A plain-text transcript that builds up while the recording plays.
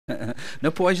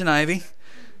No poison ivy.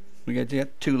 We got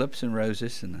tulips and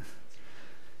roses, and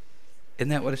isn't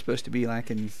that what it's supposed to be like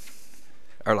in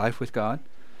our life with God?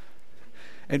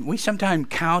 And we sometimes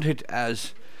count it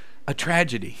as a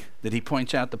tragedy that he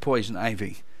points out the poison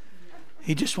ivy.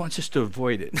 He just wants us to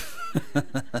avoid it.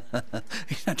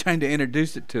 He's not trying to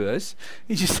introduce it to us.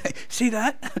 He's just saying, see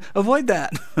that? Avoid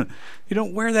that. You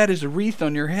don't wear that as a wreath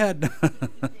on your head.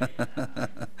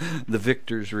 The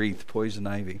victor's wreath, poison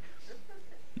ivy.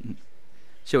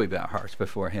 Shall we bow our hearts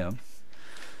before him?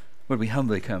 Would we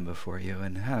humbly come before you,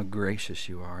 and how gracious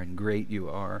you are and great you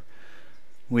are.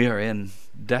 We are in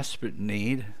desperate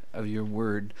need of your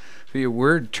word. For your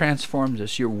word transforms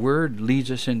us. Your word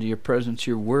leads us into your presence.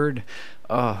 Your word,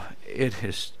 it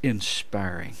is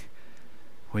inspiring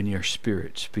when your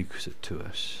Spirit speaks it to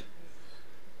us.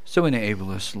 So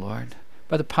enable us, Lord,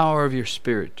 by the power of your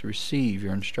Spirit to receive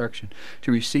your instruction,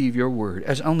 to receive your word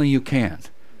as only you can.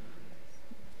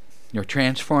 Your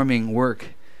transforming work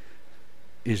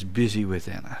is busy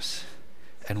within us,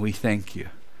 and we thank you.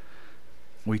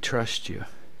 We trust you.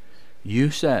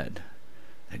 You said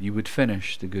that you would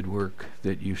finish the good work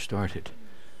that you started.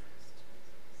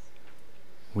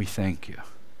 We thank you.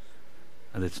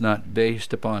 And it's not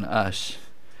based upon us.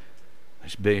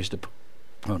 It's based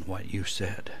upon what you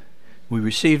said. We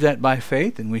receive that by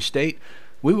faith, and we state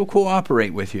we will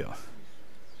cooperate with you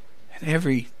in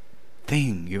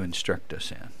everything you instruct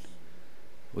us in.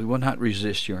 We will not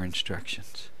resist your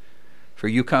instructions. For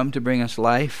you come to bring us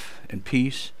life and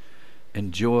peace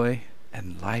and joy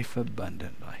and life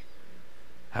abundantly.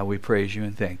 How we praise you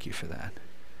and thank you for that.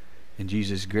 In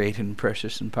Jesus' great and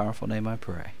precious and powerful name I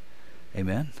pray.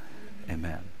 Amen.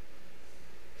 Amen.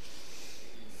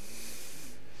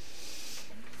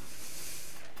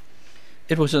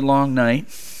 It was a long night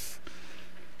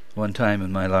one time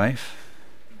in my life.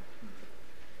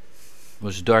 It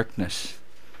was darkness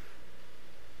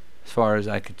as far as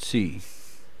I could see.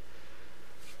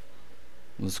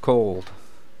 It was cold,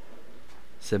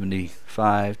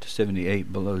 75 to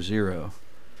 78 below zero.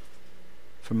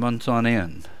 For months on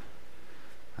end.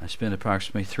 I spent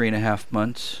approximately 3.5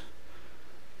 months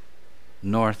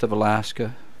north of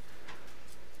Alaska,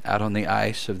 out on the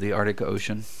ice of the Arctic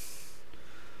Ocean,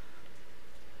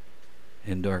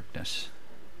 in darkness.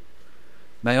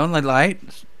 My only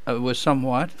light was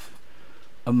somewhat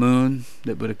a moon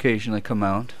that would occasionally come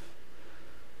out,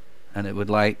 and it would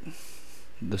light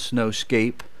the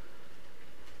snowscape.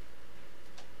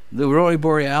 The Aurora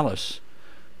Borealis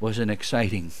was an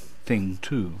exciting thing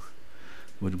too.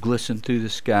 It would glisten through the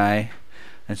sky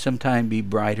and sometimes be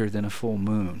brighter than a full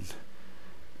moon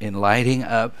in lighting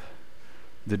up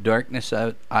the darkness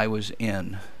I was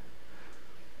in.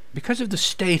 Because of the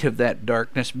state of that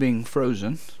darkness being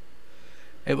frozen,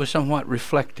 it was somewhat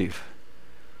reflective.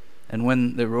 And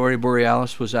when the Aurora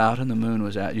Borealis was out and the moon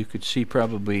was out, you could see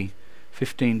probably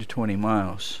 15 to 20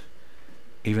 miles,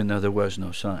 even though there was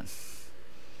no sun.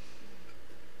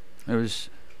 There was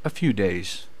a few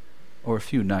days or a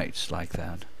few nights like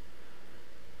that.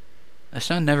 The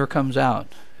sun never comes out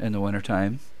in the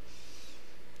wintertime.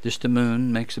 Just the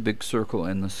moon makes a big circle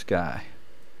in the sky.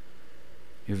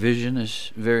 Your vision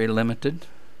is very limited.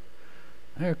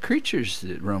 There are creatures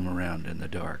that roam around in the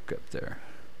dark up there.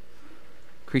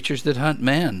 Creatures that hunt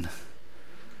man.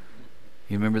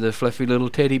 You remember the fluffy little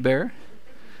teddy bear?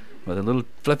 Well, the little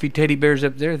fluffy teddy bears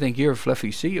up there think you're a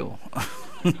fluffy seal.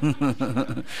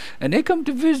 And they come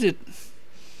to visit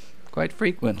quite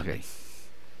frequently.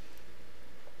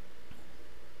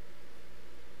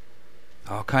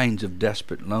 All kinds of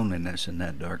desperate loneliness in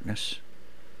that darkness.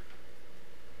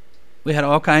 We had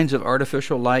all kinds of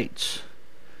artificial lights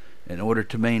in order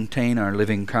to maintain our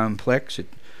living complex. It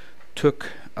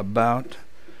took about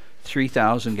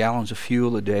 3,000 gallons of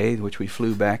fuel a day, which we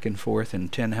flew back and forth in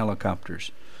 10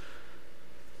 helicopters.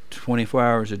 24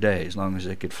 hours a day, as long as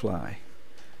they could fly.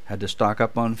 Had to stock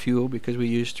up on fuel because we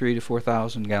used 3,000 to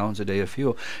 4,000 gallons a day of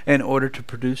fuel in order to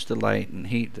produce the light and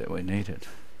heat that we needed.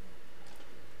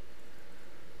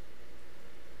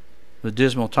 It was a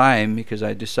dismal time because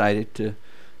I decided to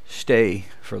stay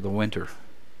for the winter.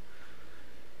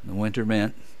 The winter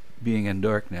meant being in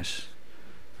darkness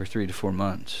for 3 to 4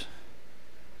 months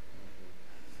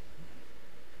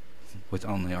with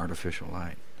only artificial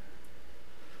light.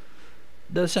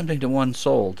 It does something to one's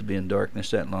soul to be in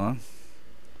darkness that long.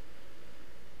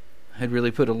 It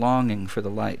really put a longing for the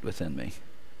light within me.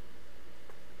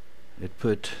 It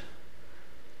put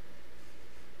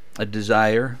a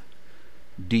desire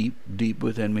deep, deep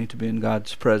within me to be in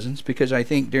God's presence, because I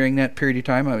think during that period of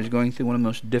time I was going through one of the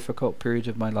most difficult periods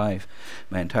of my life.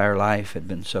 My entire life had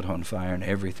been set on fire, and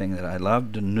everything that I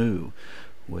loved and knew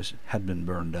had been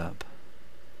burned up.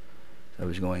 I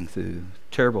was going through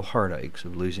terrible heartaches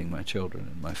of losing my children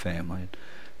and my family, and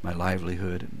my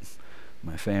livelihood and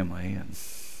my family and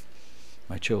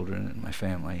my children and my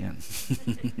family.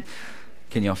 And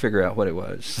can y'all figure out what it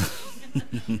was?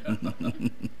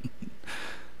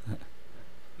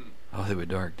 Oh, they were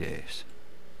dark days.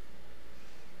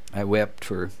 I wept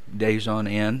for days on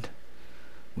end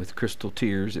with crystal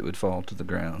tears that would fall to the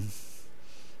ground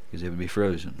because they would be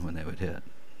frozen when they would hit.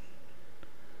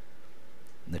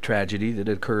 The tragedy that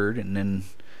occurred, and then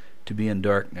to be in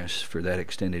darkness for that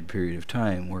extended period of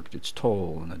time, worked its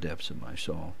toll in the depths of my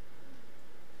soul.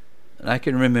 And I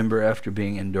can remember, after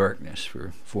being in darkness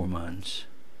for 4 months,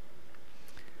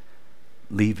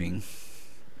 leaving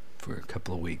for a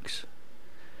couple of weeks.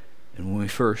 And when we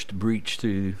first breached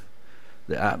through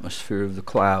the atmosphere of the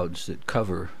clouds that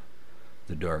cover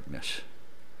the darkness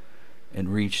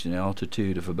and reached an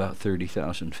altitude of about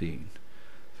 30,000 feet,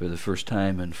 for the first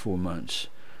time in 4 months,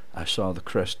 I saw the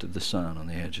crest of the sun on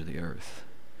the edge of the earth,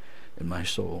 and my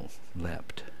soul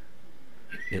leapt.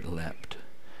 It leapt.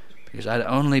 Because I'd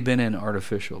only been in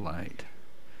artificial light.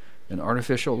 And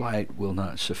artificial light will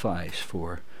not suffice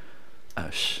for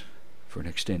us for an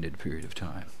extended period of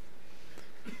time.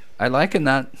 I liken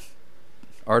that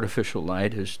artificial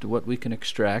light as to what we can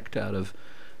extract out of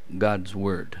God's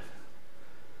Word.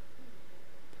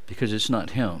 Because it's not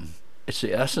Him. It's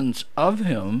the essence of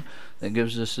Him that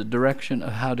gives us the direction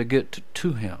of how to get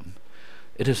to Him.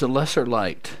 It is a lesser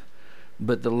light,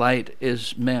 but the light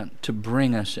is meant to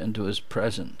bring us into His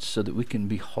presence so that we can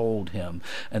behold Him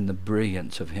and the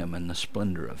brilliance of Him and the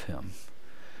splendor of Him.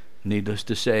 Needless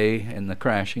to say, in the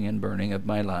crashing and burning of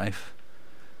my life,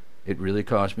 it really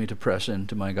caused me to press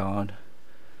into my God.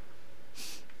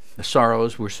 The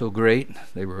sorrows were so great,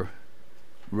 they were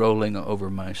rolling over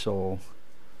my soul.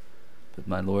 But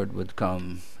my Lord would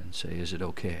come and say, "Is it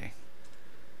okay?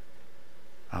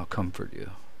 I'll comfort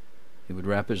you." He would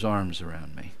wrap His arms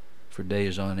around me for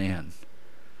days on end.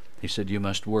 He said, "You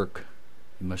must work.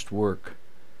 You must work.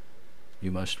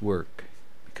 You must work."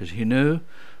 Because He knew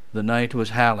the night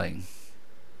was howling.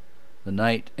 The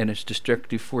night and its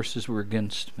destructive forces were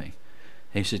against me.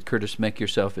 He said, "Curtis, make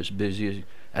yourself as busy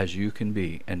as you can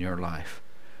be in your life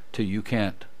till you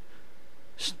can't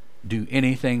do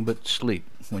anything but sleep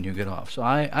when you get off." So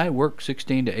I worked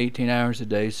 16 to 18 hours a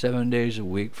day, 7 days a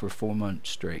week for 4 months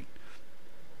straight.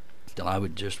 Till I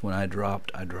would just, when I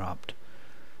dropped.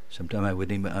 Sometimes I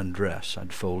wouldn't even undress.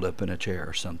 I'd fold up in a chair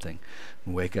or something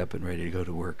and wake up and ready to go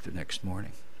to work the next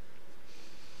morning.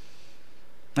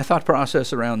 My thought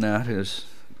process around that is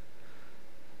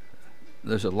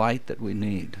there's a light that we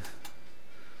need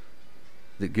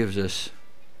that gives us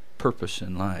purpose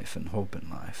in life and hope in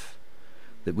life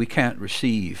that we can't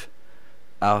receive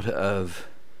out of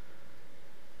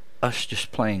us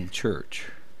just playing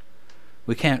church.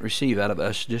 We can't receive out of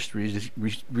us just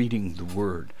reading the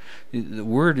Word. The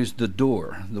Word is the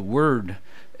door. The Word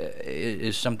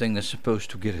is something that's supposed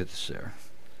to get us there.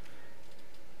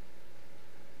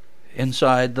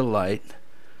 Inside the light,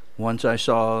 once I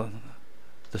saw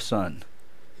the sun,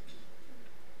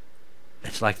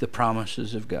 it's like the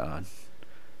promises of God,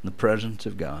 the presence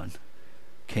of God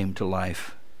came to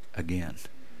life again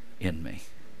in me.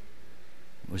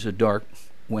 It was a dark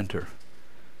winter.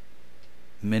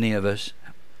 Many of us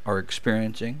are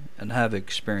experiencing and have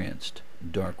experienced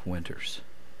dark winters.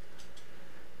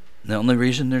 The only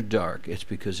reason they're dark is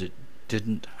because it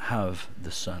didn't have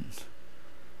the sun.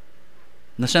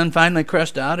 And the sun finally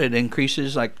crests out. It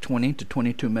increases like 20 to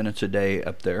 22 minutes a day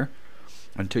up there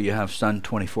until you have sun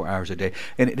 24 hours a day.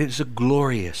 And it is a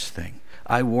glorious thing.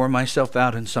 I wore myself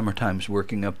out in summer times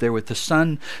working up there with the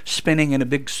sun spinning in a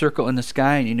big circle in the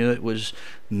sky, and you knew it was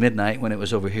midnight when it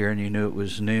was over here, and you knew it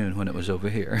was noon when it was over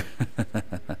here.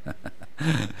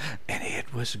 And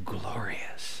it was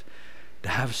glorious to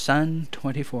have sun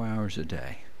 24 hours a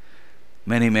day.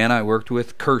 Many men I worked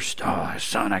with cursed, "Oh,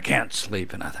 sun, I can't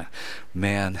sleep." And I thought,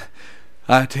 man,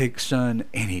 I take sun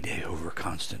any day over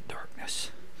constant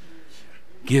darkness.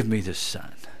 Give me the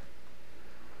sun.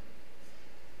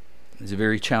 It was a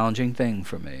very challenging thing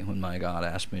for me when my God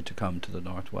asked me to come to the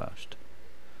Northwest.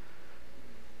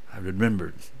 I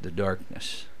remembered the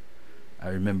darkness. I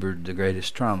remembered the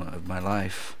greatest trauma of my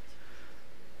life.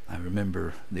 I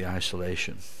remember the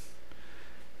isolation.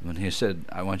 When He said,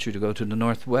 "I want you to go to the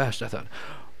Northwest," I thought,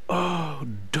 oh,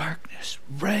 darkness,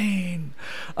 rain.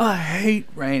 I hate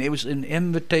rain. It was an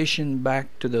invitation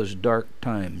back to those dark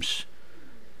times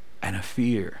and a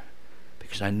fear,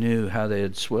 because I knew how they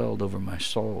had swelled over my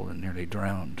soul and nearly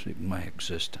drowned my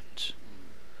existence.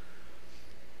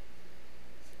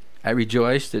 I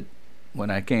rejoiced that when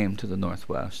I came to the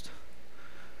Northwest,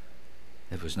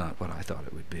 it was not what I thought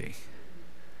it would be.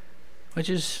 which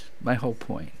is my whole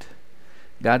point.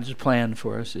 God's plan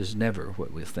for us is never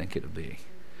what we think it'll be,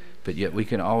 but yet we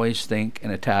can always think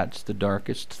and attach the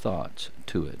darkest thoughts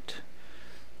to it.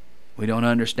 We don't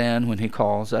understand when he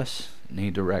calls us and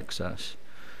he directs us.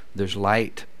 There's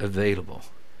light available,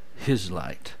 his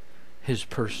light, his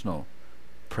personal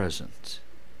presence,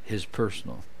 his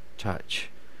personal touch,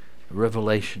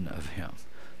 revelation of him,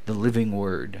 the living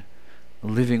word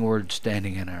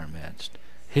standing in our midst,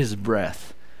 his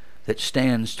breath that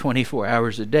stands 24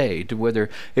 hours a day, to whether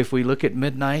if we look at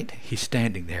midnight, he's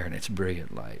standing there in its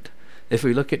brilliant light. If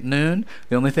we look at noon,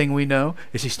 the only thing we know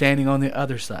is he's standing on the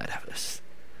other side of us.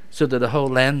 So that the whole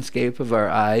landscape of our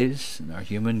eyes and our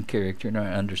human character and our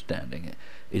understanding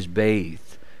is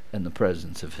bathed in the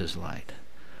presence of his light.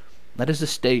 That is the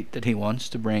state that he wants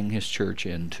to bring his church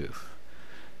into.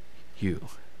 You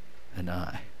and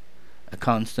I. A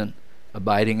constant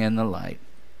abiding in the light.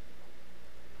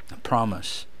 A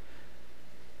promise.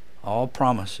 All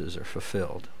promises are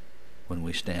fulfilled when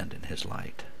we stand in his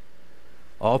light.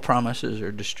 All promises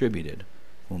are distributed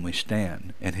when we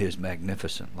stand in his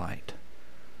magnificent light.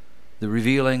 The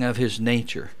revealing of his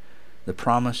nature, the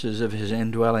promises of his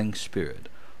indwelling spirit,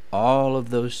 all of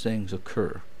those things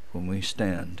occur when we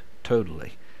stand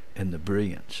totally in the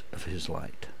brilliance of his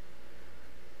light.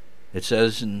 It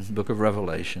says in the book of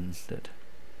Revelation that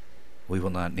we will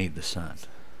not need the sun.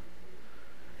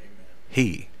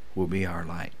 He will be our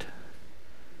light.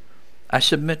 I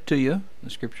submit to you, the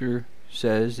scripture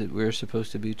says that we're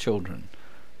supposed to be children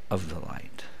of the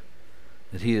light,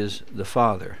 that he is the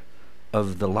father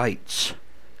of the lights.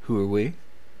 Who are we?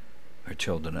 We're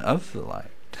children of the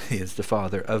light. He is the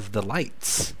father of the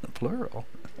lights, the plural.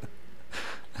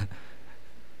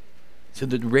 So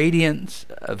the radiance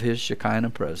of his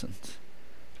Shekinah presence,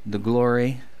 the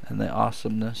glory and the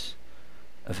awesomeness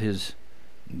of his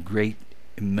great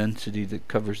immensity that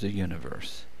covers the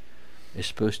universe is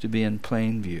supposed to be in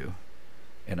plain view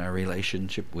in our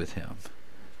relationship with him.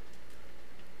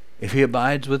 If he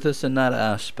abides with us in that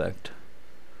aspect,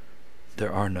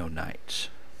 there are no nights.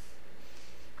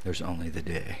 There's only the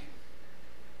day.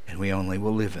 And we only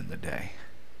will live in the day.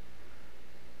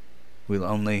 We'll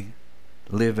only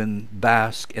live and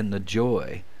bask in the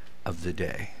joy of the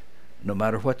day, no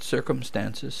matter what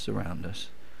circumstances surround us,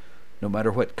 no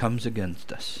matter what comes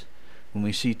against us. When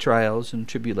we see trials and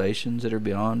tribulations that are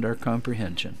beyond our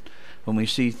comprehension, when we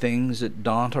see things that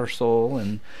daunt our soul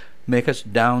and make us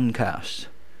downcast,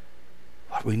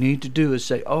 what we need to do is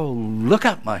say, oh, look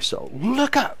up, my soul,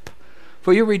 look up,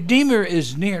 for your Redeemer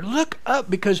is near. Look up,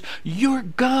 because your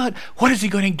God, what is he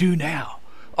going to do now?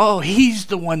 Oh, he's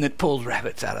the one that pulls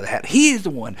rabbits out of the hat. He is the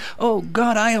one. Oh,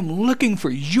 God, I am looking for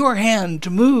your hand to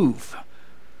move.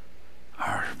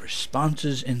 Our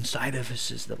responses inside of us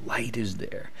as the light is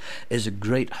there is a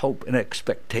great hope and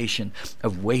expectation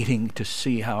of waiting to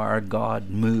see how our God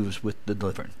moves with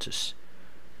deliverances.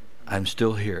 I'm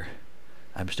still here.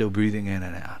 I'm still breathing in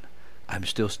and out. I'm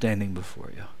still standing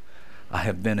before you. I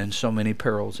have been in so many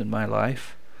perils in my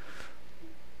life.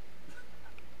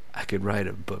 I could write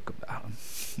a book about them.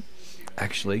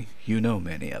 Actually, you know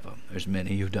many of them. There's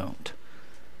many you don't.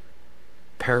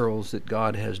 Perils that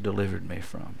God has delivered me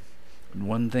from. And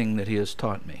one thing that he has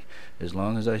taught me, as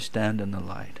long as I stand in the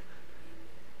light,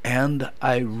 and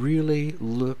I really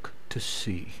look to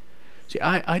see. See,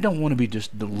 I don't want to be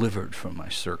just delivered from my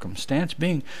circumstance.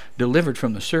 Being delivered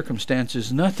from the circumstance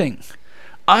is nothing.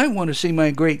 I want to see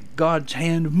my great God's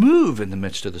hand move in the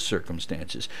midst of the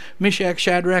circumstances. Meshach,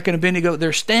 Shadrach, and Abednego,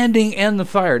 they're standing in the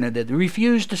fire, and they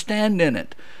refuse to stand in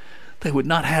it. They would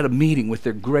not have had a meeting with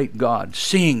their great God,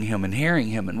 seeing him and hearing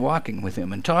him and walking with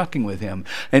him and talking with him.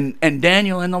 And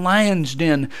Daniel in the lion's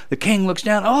den, the king looks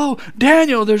down, oh,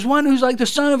 Daniel, there's one who's like the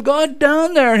Son of God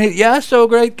down there. And yes, oh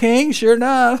great king, sure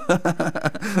enough.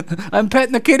 I'm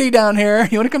petting the kitty down here.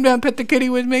 You want to come down and pet the kitty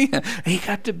with me? He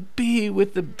got to be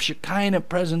with the Shekinah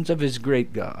presence of his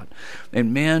great God.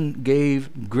 And man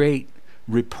gave great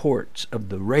reports of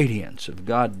the radiance of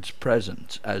God's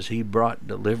presence as he brought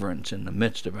deliverance in the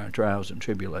midst of our trials and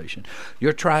tribulation.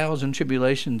 Your trials and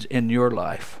tribulations in your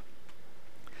life,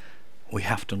 we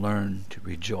have to learn to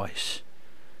rejoice.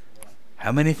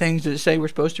 How many things did it say we're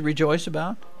supposed to rejoice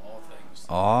about? All things.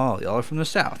 All. Y'all are from the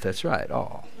south. That's right.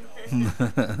 All.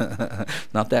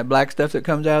 Not that black stuff that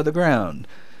comes out of the ground.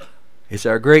 It's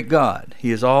our great God.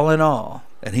 He is all in all.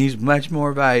 And he's much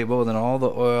more valuable than all the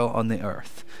oil on the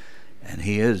earth. And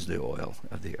he is the oil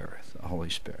of the earth, the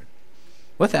Holy Spirit.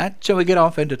 With that, shall we get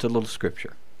off into the little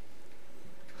scripture?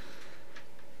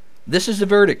 This is the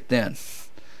verdict then.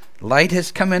 Light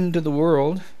has come into the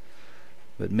world,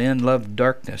 but men love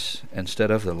darkness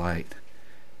instead of the light.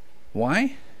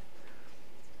 Why?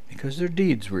 because their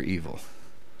deeds were evil.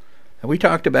 And we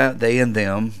talked about they and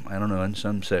them, I don't know, in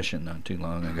some session not too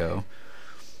long ago.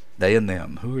 They and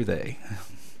them. Who are they?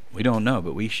 We don't know,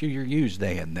 but we sure use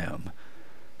they and them.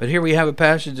 But here we have a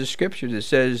passage of Scripture that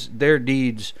says their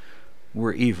deeds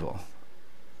were evil.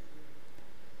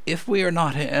 If we are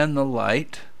not in the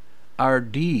light, our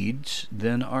deeds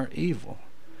then are evil.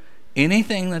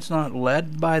 Anything that's not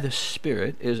led by the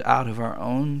Spirit is out of our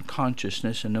own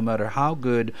consciousness, and no matter how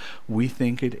good we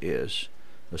think it is,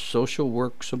 the social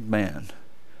works of man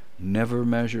never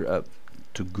measure up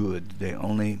to good. They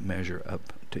only measure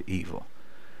up to evil.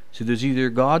 So there's either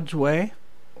God's way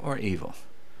or evil.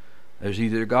 There's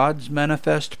either God's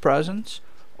manifest presence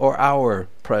or our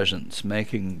presence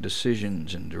making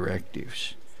decisions and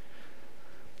directives.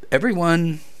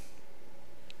 Everyone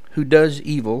who does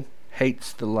evil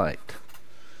hates the light.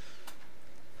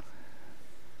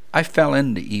 I fell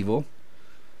into evil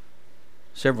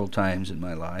several times in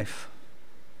my life.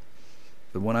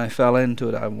 But when I fell into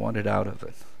it, I wanted out of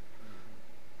it.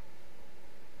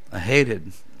 I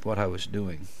hated what I was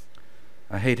doing.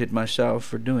 I hated myself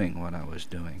for doing what I was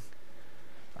doing.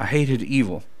 I hated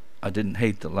evil. I didn't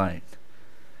hate the light.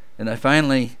 And I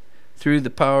finally, through the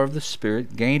power of the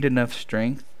Spirit, gained enough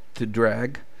strength to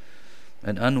drag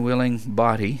an unwilling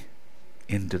body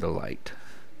into the light.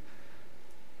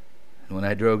 And when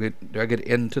I drug it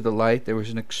into the light, there was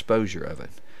an exposure of it.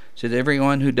 It said,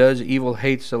 everyone who does evil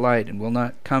hates the light and will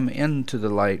not come into the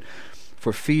light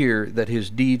for fear that his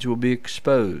deeds will be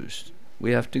exposed.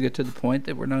 We have to get to the point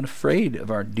that we're not afraid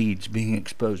of our deeds being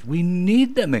exposed. We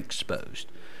need them exposed.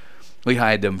 We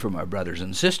hide them from our brothers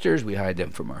and sisters. We hide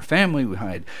them from our family. We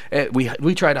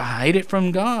try to hide it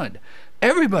from God.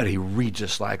 Everybody reads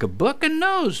us like a book and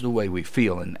knows the way we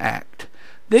feel and act.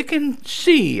 They can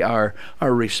see our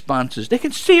responses. They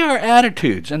can see our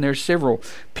attitudes. And there's several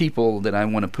people that I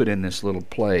want to put in this little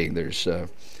play. There's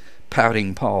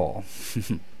Pouting Paul.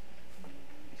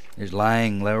 There's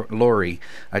Lying Lori.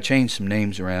 I changed some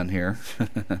names around here.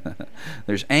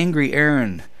 There's Angry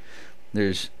Aaron.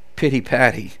 There's Pity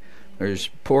Patty. There's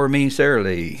Poor Me Sarah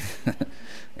Lee.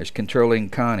 There's Controlling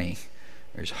Connie.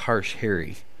 There's Harsh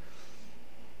Harry.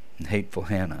 And Hateful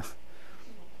Hannah.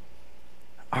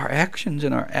 Our actions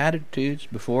and our attitudes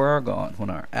before are gone. When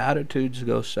our attitudes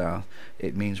go south,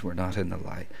 it means we're not in the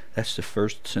light. That's the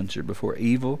first censor before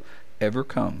evil ever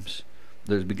comes.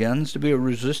 There begins to be a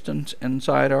resistance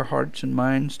inside our hearts and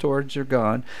minds towards our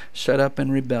God, set up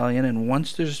in rebellion. And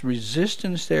once there's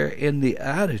resistance there in the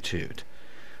attitude,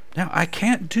 now I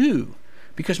can't do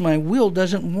because my will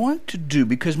doesn't want to do,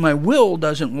 because my will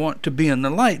doesn't want to be in the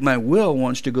light. My will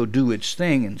wants to go do its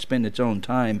thing and spend its own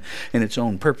time and its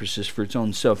own purposes for its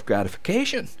own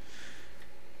self-gratification.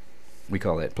 We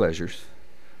call that pleasures.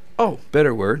 Oh,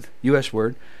 better word, U.S.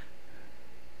 word.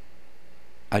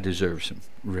 I deserve some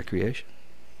recreation.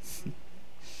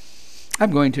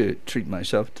 I'm going to treat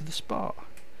myself to the spa.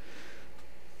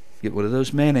 Get one of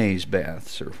those mayonnaise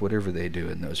baths or whatever they do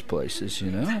in those places,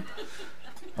 you know.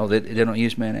 Oh, they don't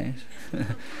use mayonnaise?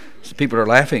 So people are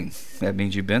laughing. That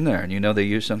means you've been there and you know they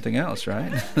use something else, right?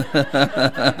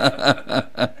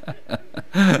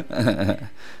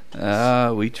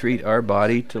 We treat our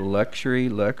body to luxury,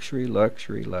 luxury,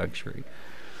 luxury, luxury.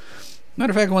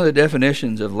 Matter of fact, one of the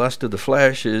definitions of lust of the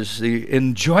flesh is the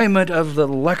enjoyment of the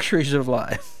luxuries of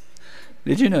life.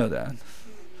 Did you know that?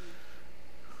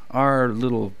 Our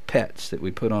little pets that we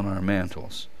put on our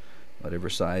mantles, whatever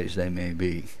size they may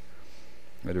be,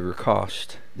 whatever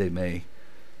cost they may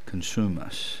consume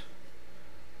us.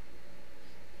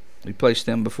 We place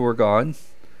them before God.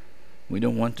 We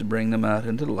don't want to bring them out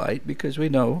into the light because we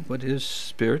know what His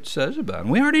Spirit says about them.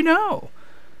 We already know.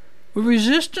 We're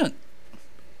resistant.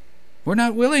 We're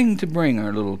not willing to bring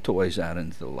our little toys out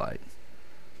into the light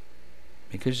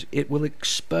because it will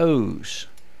expose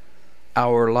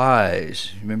our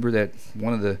lies. Remember that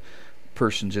one of the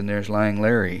persons in there is Lying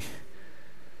Larry.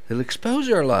 It'll expose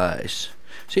our lies.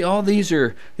 See, all these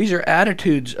are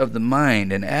attitudes of the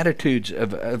mind and attitudes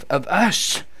of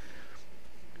us.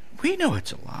 We know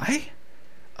it's a lie.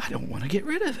 I don't want to get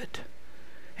rid of it.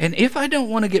 And if I don't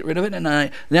want to get rid of it, and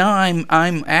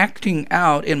I'm acting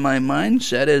out in my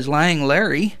mindset as Lying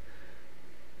Larry,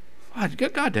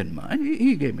 God didn't mind.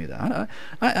 He gave me that.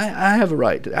 I have a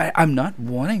right to. I'm not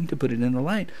wanting to put it in the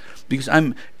light because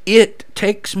it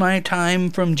takes my time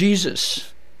from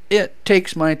Jesus. It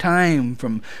takes my time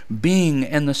from being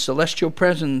in the celestial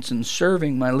presence and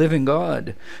serving my living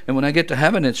God. And when I get to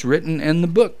heaven, it's written in the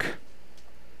book.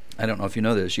 I don't know if you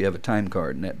know this. You have a time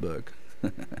card in that book.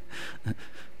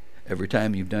 Every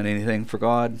time you've done anything for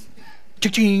God,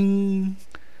 cha-ching.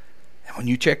 And when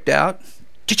you checked out,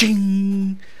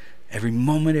 cha-ching. Every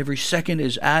moment, every second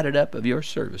is added up of your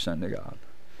service unto God.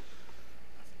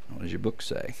 What does your book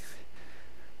say?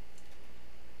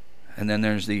 And then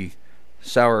there's the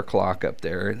sour clock up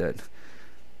there that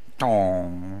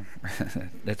dong.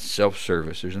 That's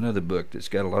self-service. There's another book that's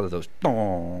got a lot of those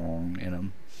dong in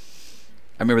them.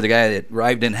 I remember the guy that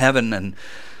arrived in heaven, and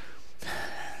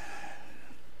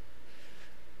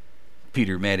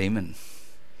Peter met him, and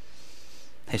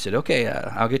he said, okay,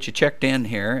 I'll get you checked in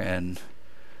here. And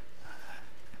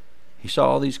he saw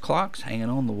all these clocks hanging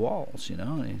on the walls,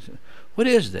 and he said, what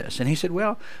is this? And he said,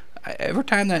 well, every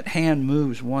time that hand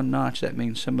moves one notch, that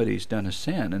means somebody's done a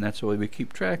sin, and that's the way we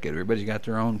keep track of it. Everybody's got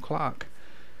their own clock.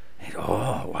 And,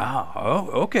 oh, wow. Oh,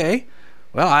 okay.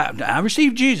 Well, I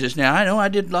received Jesus. Now, I know I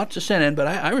did lots of sinning, but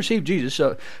I received Jesus.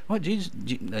 So, well,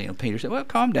 Peter said, well,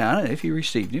 calm down. If you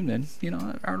received him, then,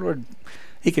 our Lord,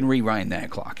 he can rewind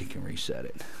that clock. He can reset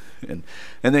it.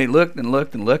 And they looked and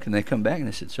looked and looked, and they come back, and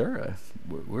they said, sir,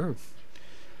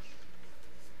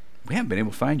 we haven't been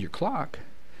able to find your clock.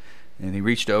 And he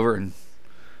reached over and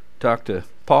talked to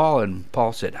Paul, and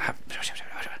Paul said,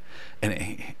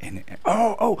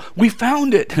 we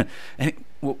found it. And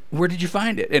well, where did you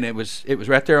find it? And it was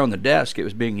right there on the desk. It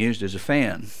was being used as a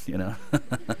fan,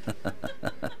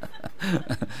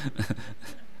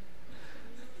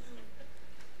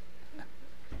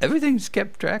 Everything's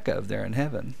kept track of there in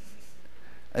heaven.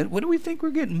 And what do we think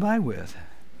we're getting by with?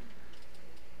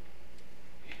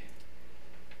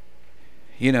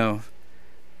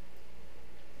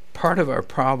 Part of our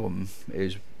problem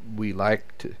is we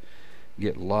like to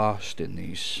get lost in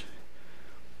these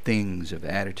things of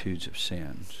attitudes of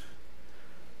sins,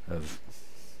 of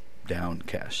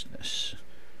downcastness,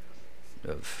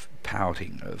 of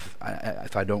pouting, of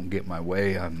if I don't get my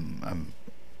way, I'm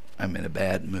in a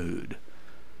bad mood.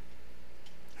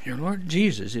 Your Lord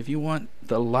Jesus, if you want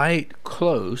the light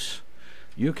close,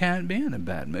 you can't be in a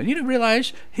bad mood. You don't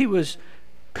realize he was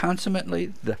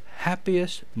consummately the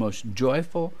happiest, most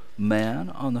joyful man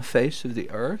on the face of the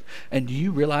earth? And do you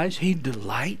realize he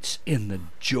delights in the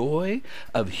joy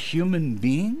of human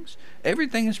beings?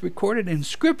 Everything is recorded in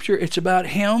Scripture. It's about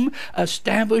him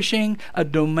establishing a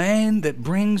domain that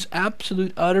brings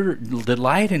absolute, utter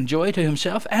delight and joy to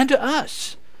himself and to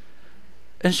us.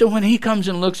 And so when he comes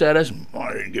and looks at us,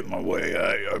 I didn't get my way,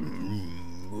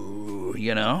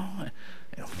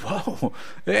 whoa,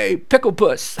 hey, Pickle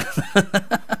Puss,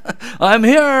 I'm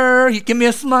here, you give me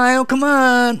a smile, come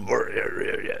on,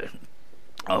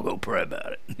 I'll go pray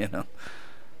about it,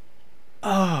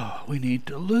 Oh, we need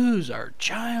to lose our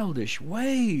childish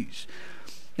ways.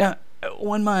 Now,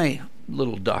 when my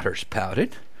little daughters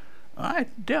pouted, I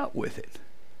dealt with it.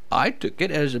 I took it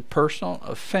as a personal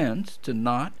offense to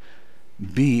not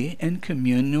be in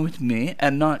communion with me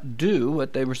and not do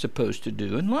what they were supposed to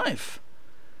do in life.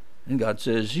 And God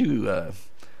says,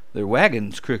 their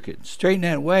wagon's crooked. Straighten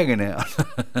that wagon out.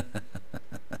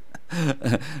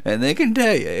 And they can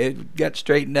tell you, it got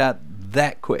straightened out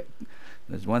that quick.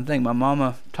 There's one thing my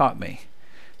mama taught me.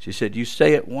 She said, you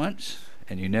say it once,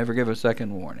 and you never give a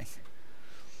second warning.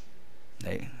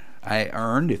 I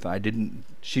earned if I didn't.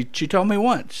 She told me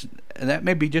once, and that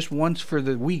may be just once for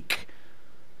the week.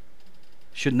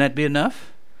 Shouldn't that be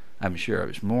enough? I'm sure it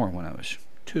was more when I was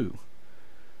 2.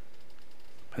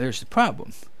 There's the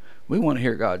problem. We want to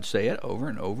hear God say it over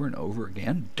and over and over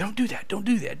again. Don't do that. Don't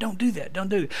do that. Don't do that. Don't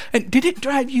do that. And did it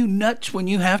drive you nuts when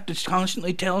you have to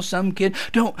constantly tell some kid,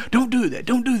 don't do that.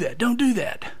 Don't do that. Don't do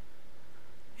that.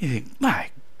 You think,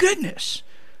 my goodness.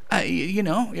 You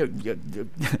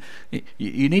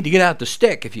need to get out the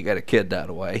stick if you got a kid that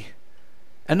way.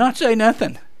 And not say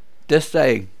nothing. Just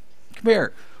say, come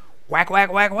here. Whack,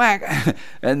 whack, whack, whack.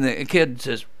 And the kid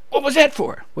says, what was that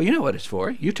for? Well, you know what it's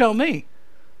for. You tell me.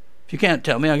 If you can't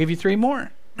tell me, I'll give you 3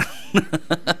 more.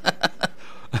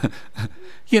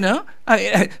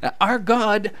 Our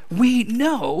God, we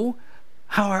know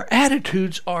how our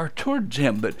attitudes are towards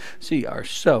him. But see, our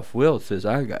self-will says,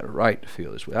 I got a right to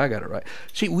feel this way. I got a right.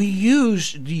 See, we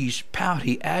use these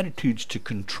pouty attitudes to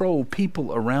control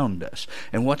people around us.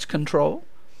 And what's control?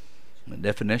 The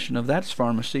definition of that's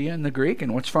pharmacia in the Greek.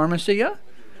 And what's pharmacia?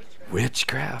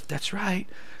 Witchcraft. That's right.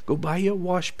 Go buy you a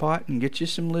wash pot and get you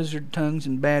some lizard tongues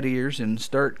and bat ears and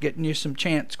start getting you some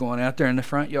chants going out there in the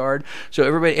front yard. So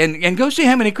everybody, and go see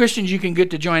how many Christians you can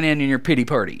get to join in your pity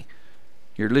party,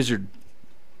 your lizard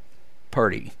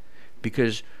party.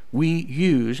 Because we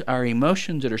use our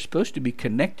emotions that are supposed to be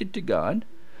connected to God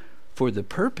for the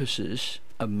purposes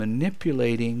of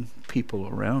manipulating people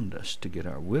around us to get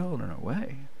our will and our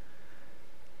way.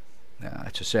 Now,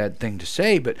 that's a sad thing to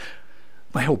say, but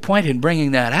my whole point in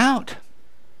bringing that out,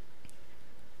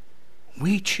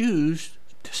 we choose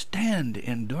to stand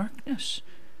in darkness.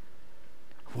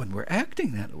 When we're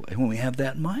acting that way, when we have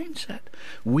that mindset,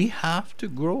 we have to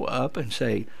grow up and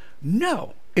say,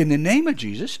 no, in the name of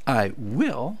Jesus, I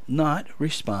will not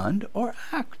respond or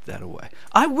act that way.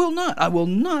 I will not. I will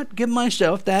not give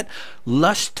myself that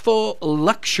lustful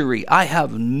luxury. I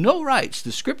have no rights.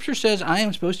 The scripture says I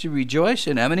am supposed to rejoice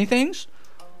in how many things?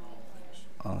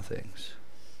 All things.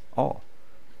 All.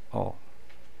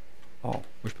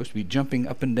 We're supposed to be jumping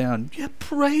up and down. Yeah,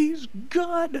 praise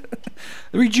God.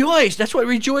 Rejoice. That's what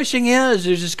rejoicing is.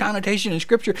 There's this connotation in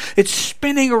Scripture. It's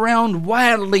spinning around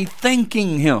wildly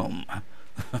thanking Him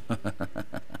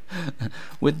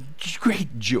with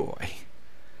great joy.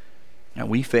 Now,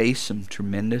 we face some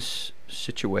tremendous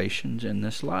situations in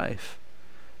this life.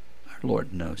 Our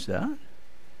Lord knows that.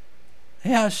 He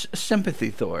has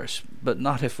sympathy for us, but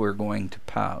not if we're going to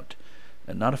pout,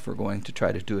 and not if we're going to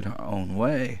try to do it our own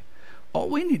way. All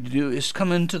we need to do is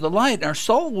come into the light, and our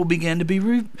soul will begin to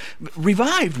be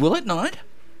revived, will it not?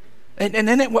 And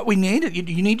isn't that what we need?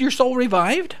 You need your soul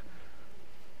revived?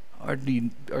 Or do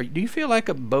you feel like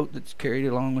a boat that's carried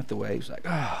along with the waves? Like,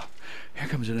 oh, here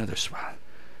comes another swell.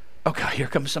 Okay, here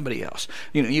comes somebody else.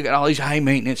 You know, you got all these high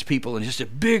maintenance people, and just a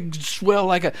big swell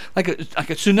like a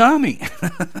tsunami.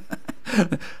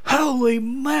 Holy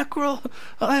mackerel!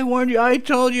 I warned you. I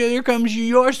told you. Here comes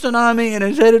your tsunami, and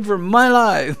it's headed for my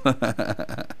life.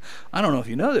 I don't know if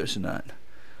you know this or not.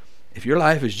 If your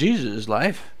life is Jesus'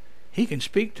 life, He can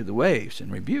speak to the waves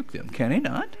and rebuke them. Can He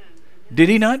not? Did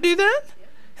He not do that?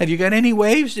 Have you got any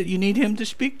waves that you need Him to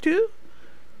speak to?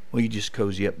 Well, you just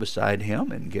cozy up beside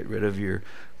Him and get rid of your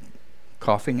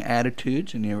coughing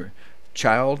attitudes and your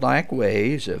childlike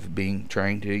ways of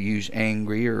trying to use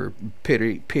angry or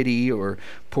pity or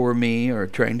poor me or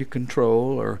trying to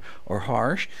control or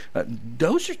harsh.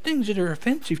 Those are things that are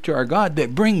offensive to our God,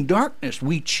 that bring darkness.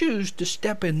 We choose to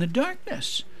step in the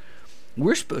darkness.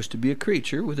 We're supposed to be a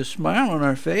creature with a smile on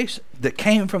our face that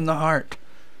came from the heart.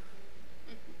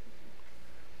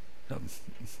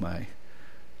 My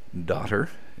daughter,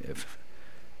 if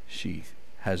she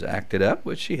has acted up,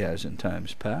 which she has in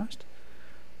times past,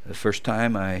 the first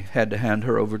time I had to hand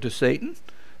her over to Satan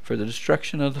for the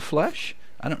destruction of the flesh.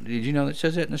 Did you know that it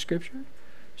says that in the scripture?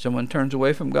 Someone turns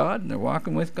away from God and they're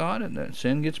walking with God and the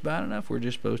sin gets bad enough, we're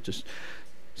just supposed to,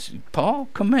 Paul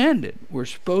commanded, we're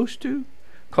supposed to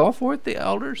call forth the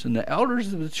elders, and the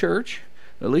elders of the church,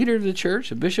 the leader of the church,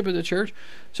 the bishop of the church,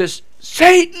 says,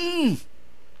 Satan,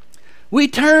 we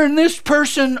turn this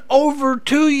person over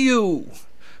to you.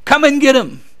 Come and get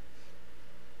him.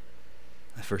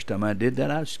 The first time I did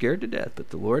that, I was scared to death. But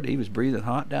the Lord, He was breathing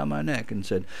hot down my neck and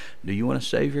said, do you want to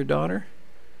save your daughter?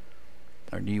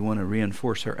 Or do you want to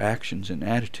reinforce her actions and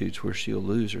attitudes where she'll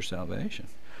lose her salvation?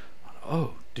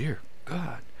 Oh, dear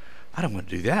God. I don't want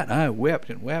to do that. And I wept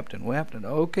and wept and wept. And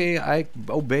okay, I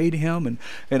obeyed Him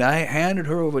and I handed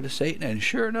her over to Satan. And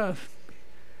sure enough,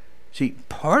 see,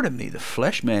 part of me, the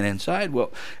flesh man inside,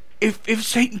 well, if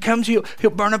Satan comes,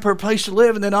 he'll burn up her place to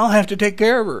live, and then I'll have to take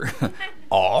care of her.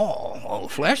 Oh,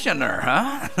 flesh in there,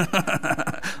 huh?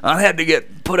 I had to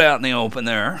get put out in the open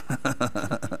there.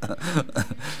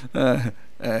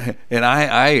 And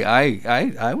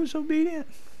I was obedient.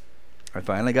 I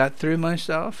finally got through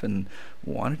myself and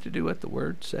wanted to do what the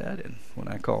Word said. And when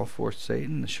I called forth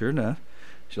Satan, sure enough,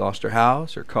 she lost her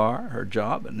house, her car, her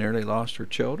job, and nearly lost her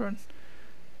children,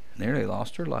 nearly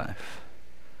lost her life.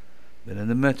 But in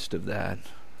the midst of that,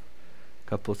 a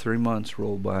couple of 3 months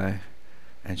rolled by,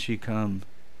 and she come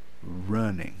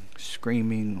running,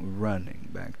 screaming, running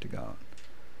back to God.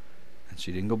 And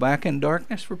she didn't go back in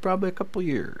darkness for probably a couple of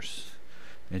years.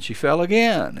 And she fell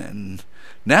again, and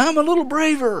now I'm a little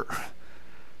braver.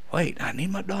 Wait, I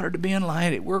need my daughter to be in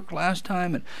light. It worked last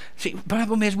time. And see, the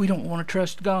problem is we don't want to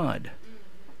trust God.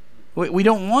 We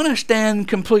don't want to stand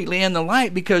completely in the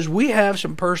light because we have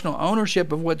some personal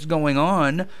ownership of what's going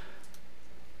on.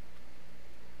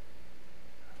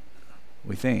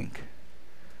 We think.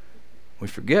 We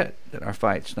forget that our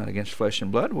fight's not against flesh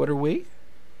and blood. What are we?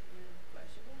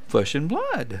 Flesh and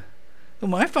blood. Well,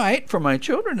 my fight for my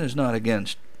children is not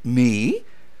against me.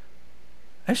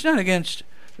 It's not against...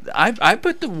 I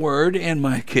put the Word in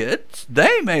my kids.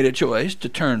 They made a choice to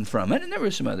turn from it, and there were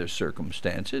some other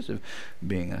circumstances of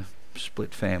being a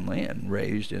split family and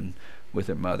raised with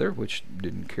a mother which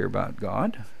didn't care about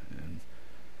God.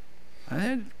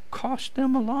 And it cost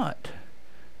them a lot.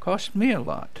 Cost me a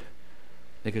lot,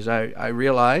 because I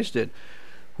realized that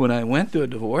when I went through a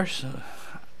divorce,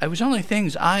 it was only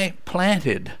things I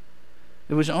planted.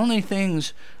 It was only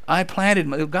things I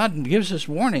planted. God gives us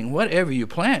warning. Whatever you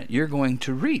plant, you're going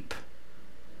to reap.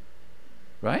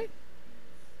 Right?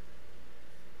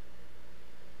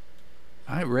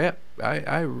 I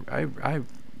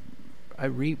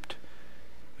reaped,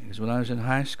 because when I was in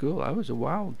high school, I was a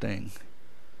wild thing.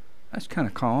 I was kind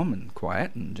of calm and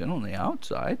quiet and gentle on the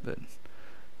outside, but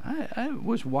I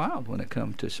was wild when it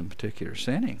come to some particular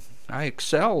sinning. I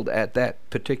excelled at that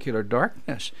particular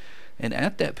darkness, and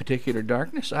at that particular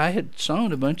darkness, I had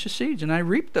sown a bunch of seeds, and I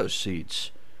reaped those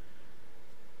seeds.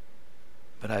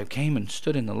 But I came and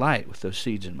stood in the light with those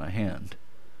seeds in my hand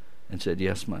and said,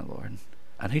 "Yes, my Lord."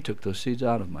 And he took those seeds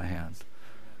out of my hand.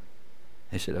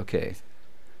 He said, "Okay,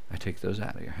 I take those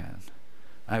out of your hand."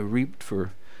 I reaped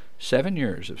for 7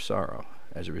 years of sorrow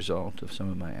as a result of some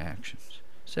of my actions.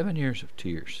 7 years of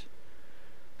tears.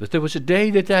 But there was a day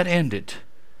that ended,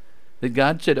 that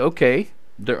God said, "Okay,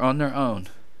 they're on their own."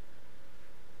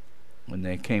 When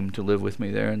they came to live with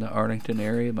me there in the Arlington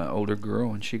area, my older girl,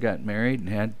 when she got married and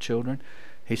had children,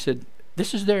 he said,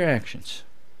 "This is their actions.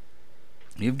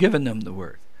 You've given them the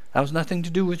word. That has nothing to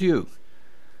do with you.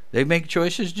 They make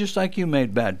choices just like you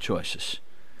made bad choices."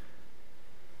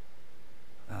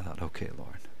 I thought, okay,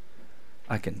 Lord,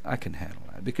 I can handle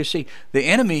that. Because, see, the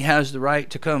enemy has the right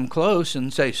to come close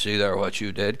and say, "See there what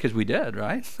you did," because we did,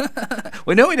 right?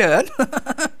 We know we did.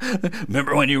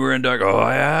 Remember when you were in dark? Oh,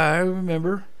 yeah, I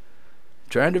remember.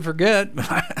 Trying to forget,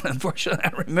 but unfortunately I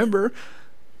remember.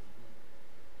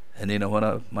 And you know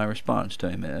what my response to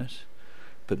him is?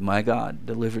 "But my God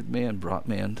delivered me and brought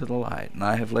me into the light. And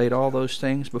I have laid all those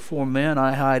things before men.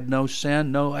 I hide no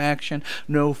sin, no action,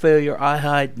 no failure. I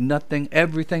hide nothing.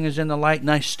 Everything is in the light, and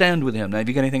I stand with him." Now, have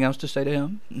you got anything else to say to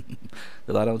him?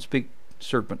 That I don't speak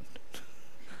serpent.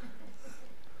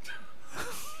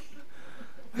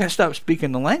 We got to stop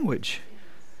speaking the language.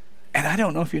 And I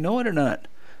don't know if you know it or not.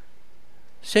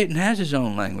 Satan has his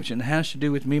own language, and it has to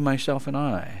do with me, myself, and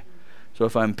I. So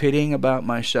if I'm pitying about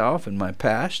myself and my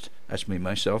past, that's me,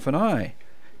 myself, and I.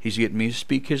 He's getting me to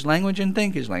speak his language and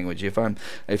think his language. If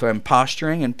I'm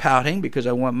posturing and pouting because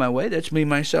I want my way, that's me,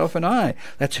 myself, and I.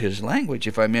 That's his language.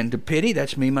 If I'm into pity,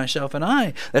 that's me, myself, and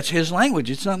I. That's his language.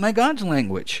 It's not my God's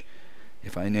language.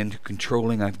 If I'm into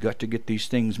controlling, I've got to get these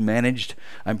things managed,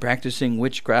 I'm practicing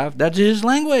witchcraft, that's his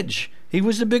language. He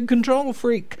was the big control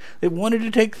freak that wanted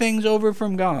to take things over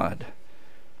from God.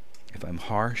 If I'm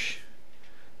harsh,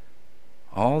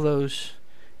 all those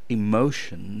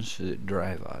emotions that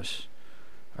drive us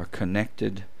are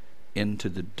connected into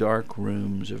the dark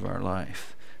rooms of our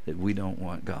life that we don't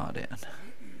want God in.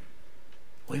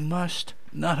 We must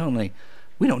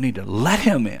we don't need to let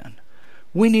him in.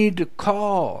 We need to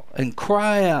call and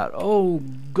cry out, "Oh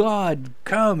God,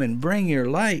 come and bring your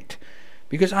light."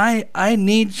 Because I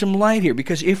need some light here.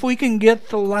 Because if we can get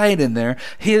the light in there,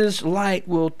 his light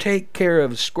will take care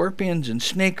of scorpions and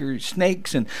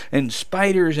snakes and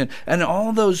spiders and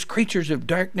all those creatures of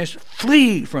darkness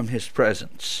flee from his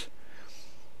presence.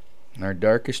 In our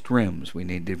darkest rooms, we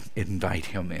need to invite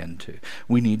him into.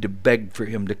 We need to beg for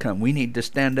him to come. We need to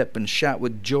stand up and shout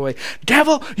with joy,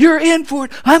 "Devil, you're in for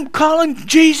it. I'm calling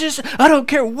Jesus. I don't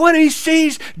care what he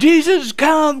sees. Jesus,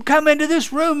 come into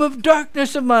this room of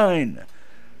darkness of mine."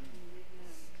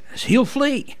 He'll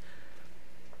flee.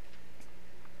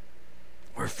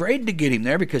 We're afraid to get him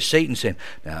there because Satan's saying,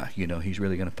 "Now, he's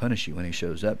really going to punish you when he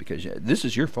shows up because this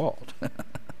is your fault."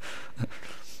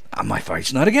 My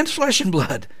fight's not against flesh and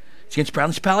blood. It's against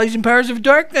principalities and powers of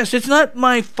darkness. It's not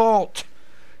my fault.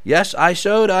 Yes, I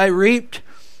sowed, I reaped,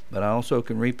 but I also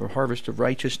can reap a harvest of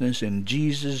righteousness, and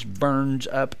Jesus burns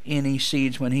up any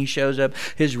seeds when he shows up.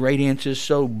 His radiance is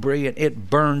so brilliant, it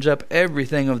burns up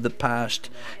everything of the past.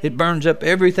 It burns up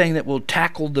everything that will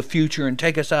tackle the future and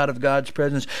take us out of God's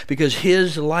presence, because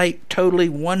his light totally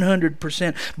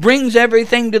 100% brings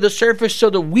everything to the surface so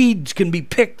the weeds can be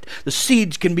picked, the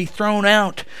seeds can be thrown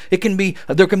out. There can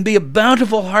be a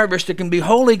bountiful harvest, there can be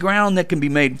holy ground that can be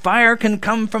made. Fire can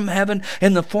come from heaven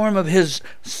in the form of his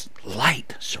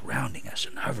light surrounding us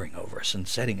and hovering over us and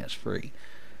setting us free.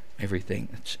 Everything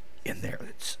that's in there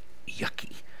that's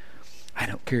yucky. I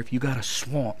don't care if you got a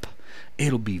swamp.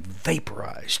 It'll be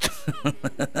vaporized.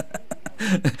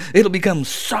 It'll become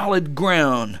solid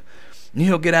ground.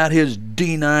 He'll get out his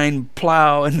D9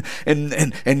 plow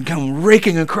and come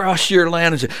raking across your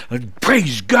land and say,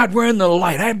 "Praise God, we're in the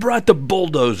light. I brought the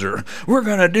bulldozer. We're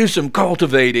going to do some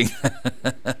cultivating."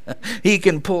 He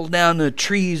can pull down the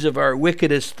trees of our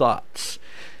wickedest thoughts.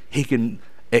 He can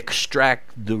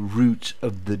extract the roots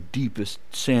of the deepest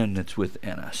sin that's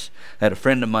within us. I had a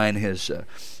friend of mine,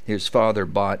 his father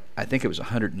bought, I think it was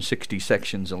 160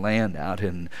 sections of land out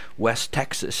in West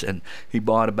Texas, and he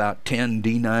bought about 10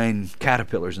 D9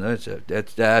 caterpillars, and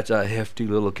that's a hefty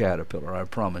little caterpillar, I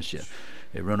promise you.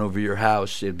 They run over your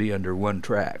house, it'd be under one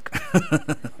track.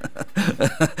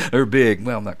 They're big.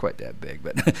 Well, not quite that big,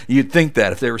 but you'd think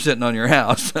that if they were sitting on your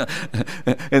house.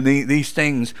 And these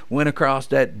things went across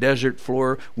that desert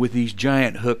floor with these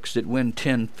giant hooks that went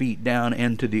 10 feet down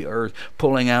into the earth,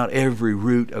 pulling out every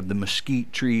root of the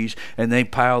mesquite trees, and they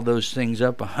piled those things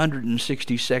up,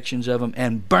 160 sections of them,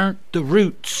 and burnt the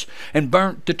roots and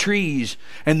burnt the trees.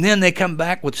 And then they come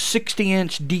back with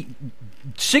 60-inch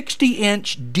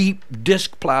deep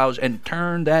disc plows and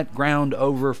turn that ground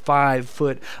over 5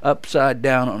 foot upside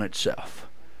down on itself.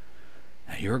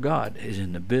 Now, your God is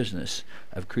in the business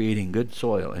of creating good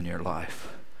soil in your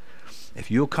life.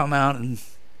 If you'll come out in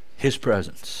His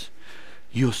presence,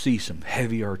 you'll see some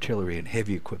heavy artillery and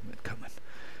heavy equipment coming.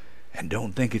 And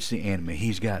don't think it's the enemy.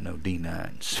 He's got no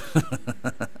D9s.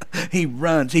 He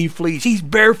runs, he flees, he's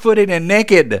barefooted and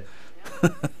naked.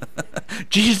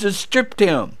 Jesus stripped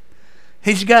him.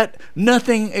 He's got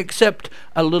nothing except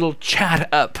a little chat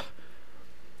up.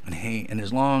 And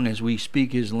as long as we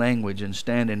speak His language and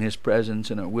stand in His presence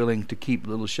and are willing to keep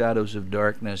little shadows of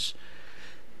darkness,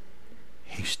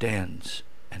 He stands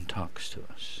and talks to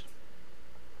us.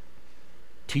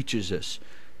 Teaches us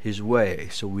His way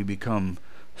so we become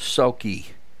sulky.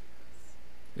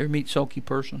 You ever meet sulky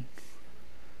person?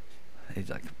 He's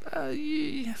like,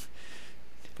 yeah.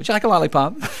 Would you like a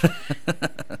lollipop?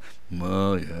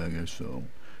 Well, yeah, I guess so.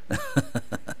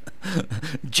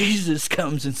 Jesus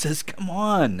comes and says, come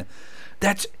on.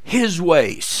 That's His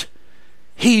ways.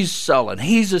 He's sullen.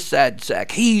 He's a sad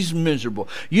sack. He's miserable.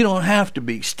 You don't have to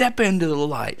be. Step into the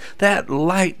light. That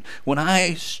light, when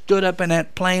I stood up in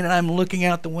that plane and I'm looking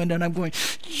out the window and I'm going,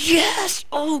 yes,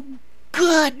 oh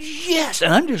good, yes.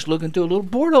 And I'm just looking through a little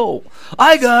porthole.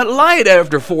 I got light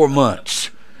after 4 months.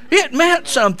 It meant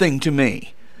something to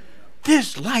me.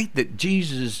 This light that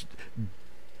Jesus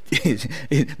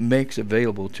it makes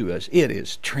available to us, it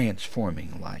is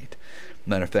transforming light.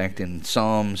 Matter of fact, in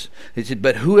Psalms, it said,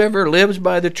 but whoever lives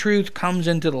by the truth comes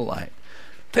into the light.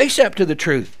 Face up to the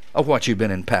truth of what you've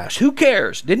been in past. Who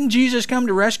cares? Didn't Jesus come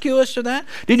to rescue us for that?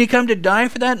 Didn't He come to die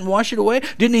for that and wash it away?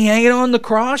 Didn't He hang it on the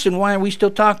cross? And why are we still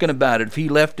talking about it if He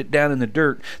left it down in the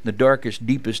dirt, the darkest,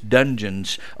 deepest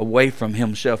dungeons away from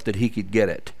Himself that He could get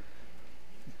it?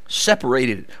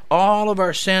 Separated all of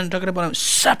our sin, talking about Him,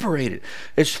 separated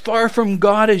as far from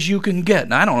God as you can get.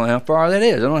 And I don't know how far that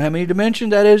is. I don't know how many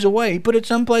dimensions that is away. He put it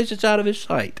someplace that's out of His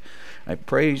sight. I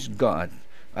praise God.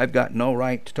 I've got no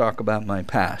right to talk about my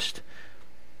past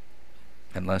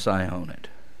unless I own it.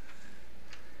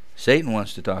 Satan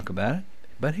wants to talk about it,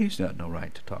 but he's got no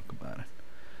right to talk about it.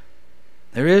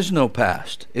 There is no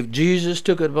past. If Jesus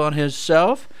took it upon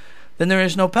Himself, then there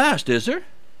is no past, is there?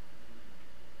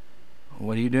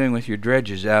 What are you doing with your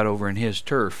dredges out over in His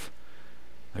turf?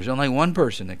 There's only one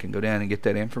person that can go down and get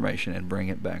that information and bring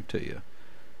it back to you.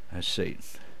 That's Satan.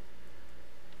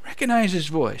 Recognize His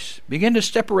voice. Begin to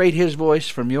separate His voice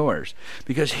from yours,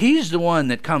 because He's the one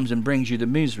that comes and brings you the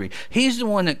misery. He's the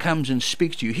one that comes and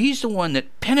speaks to you. He's the one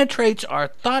that penetrates our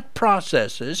thought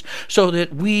processes so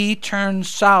that we turn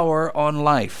sour on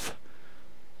life.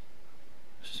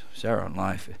 Sour on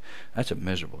life, that's a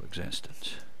miserable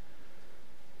existence.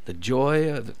 The joy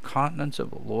of the countenance of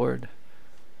the Lord,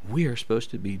 we are supposed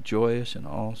to be joyous in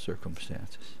all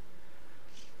circumstances.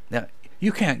 Now,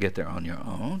 you can't get there on your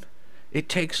own. It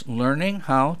takes learning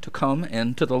how to come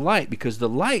into the light, because the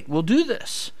light will do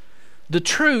this. The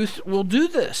truth will do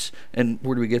this. And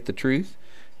where do we get the truth?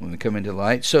 When we come into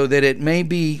light, so that it may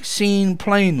be seen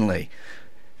plainly.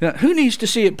 Now, who needs to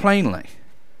see it plainly?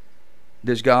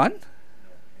 Does God?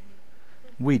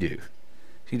 We do.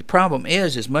 See, the problem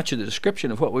is much of the description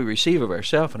of what we receive of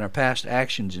ourselves and our past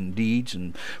actions and deeds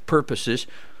and purposes,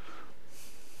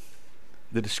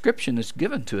 the description that's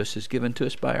given to us is given to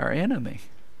us by our enemy.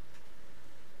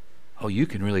 Oh, you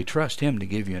can really trust him to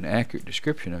give you an accurate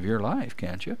description of your life,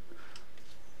 can't you?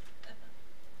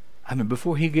 I mean,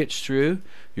 before he gets through,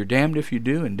 you're damned if you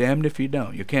do and damned if you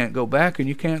don't. You can't go back and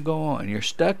you can't go on. You're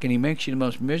stuck, and he makes you the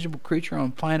most miserable creature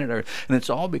on planet Earth. And it's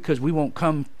all because we won't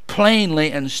come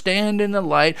plainly and stand in the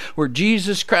light where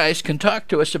Jesus Christ can talk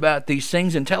to us about these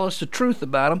things and tell us the truth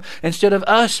about them, instead of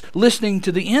us listening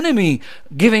to the enemy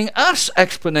giving us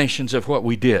explanations of what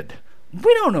we did.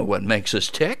 We don't know what makes us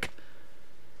tick.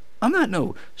 I'm not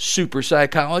no super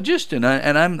psychologist, and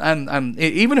I'm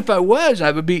even if I was,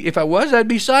 I'd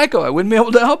be psycho. I wouldn't be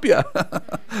able to help you.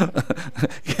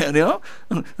 You know,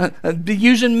 I'd be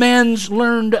using man's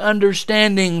learned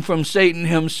understanding from Satan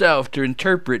himself to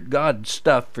interpret God's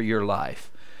stuff for your life,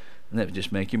 and that would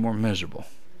just make you more miserable.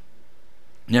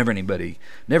 Never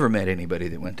met anybody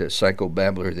that went to a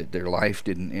psychobabbler that their life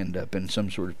didn't end up in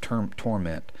some sort of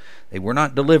torment. They were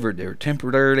not delivered. They were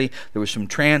temporarily, there was some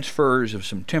transfers of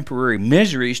some temporary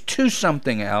miseries to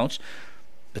something else,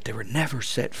 but they were never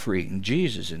set free. And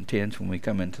Jesus intends when we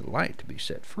come into the light to be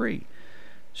set free.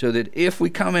 So that if we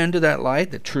come into that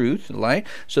light, the truth, the light,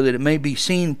 so that it may be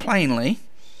seen plainly,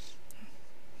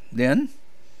 then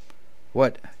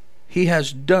what he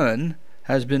has done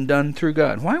has been done through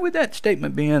God. Why would that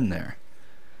statement be in there?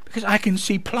 Because I can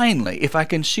see plainly. If I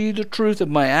can see the truth of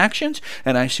my actions,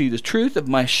 and I see the truth of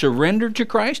my surrender to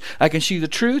Christ, I can see the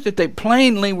truth that they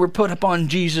plainly were put upon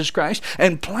Jesus Christ,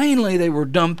 and plainly they were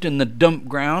dumped in the dump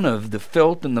ground of the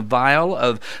filth and the vile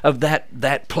of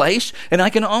that place. And I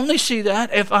can only see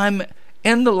that if I'm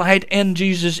in the light, in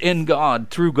Jesus, in God,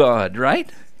 through God, right?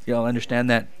 Y'all understand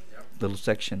that little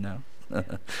section now?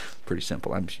 Pretty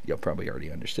simple. Y'all probably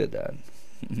already understood that.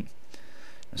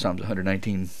 Psalms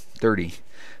 119:30.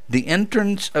 The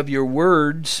entrance of your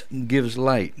words gives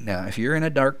light. Now, if you're in a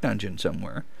dark dungeon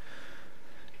somewhere,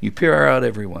 you peer out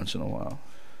every once in a while.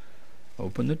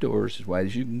 Open the doors as wide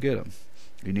as you can get them.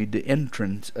 You need the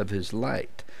entrance of his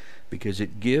light, because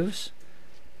it gives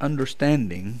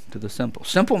understanding to the simple.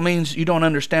 Simple means you don't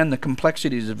understand the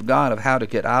complexities of God, of how to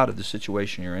get out of the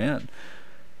situation you're in.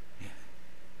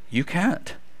 You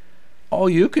can't. All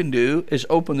you can do is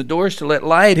open the doors to let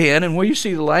light in, and where you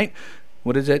see the light,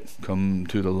 what is it? Come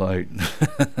to the light.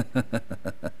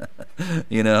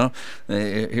 You know,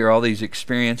 I hear all these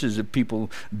experiences of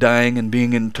people dying and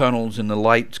being in tunnels and the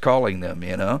light's calling them,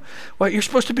 you know. Well, you're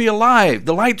supposed to be alive.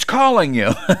 The light's calling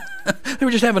you. They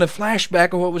were just having a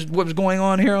flashback of what was going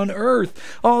on here on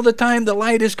earth. All the time the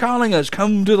light is calling us,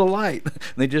 come to the light.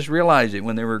 They just realized it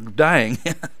when they were dying.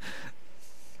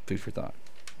 Food for thought.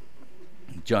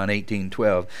 John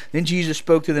 18:12. Then Jesus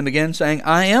spoke to them again, saying,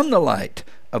 I am the light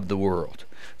of the world.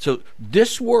 So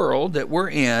this world that we're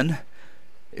in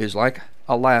is like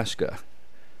Alaska.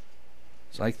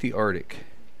 It's like the Arctic.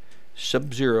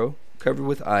 Sub-zero, covered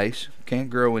with ice, can't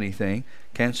grow anything,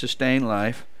 can't sustain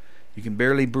life. You can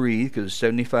barely breathe because it's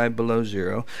 75 below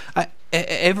zero.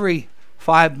 Every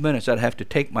 5 minutes I'd have to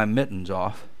take my mittens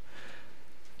off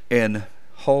and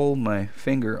hold my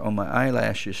finger on my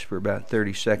eyelashes for about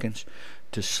 30 seconds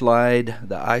to slide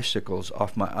the icicles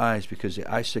off my eyes, because the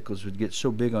icicles would get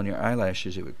so big on your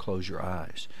eyelashes it would close your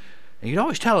eyes. And you'd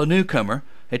always tell a newcomer,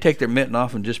 they take their mitten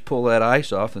off and just pull that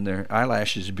ice off and their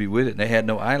eyelashes would be with it, and they had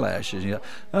no eyelashes. You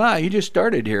know, you just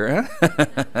started here,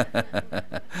 huh?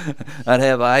 I'd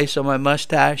have ice on my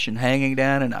mustache and hanging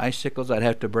down, and icicles I'd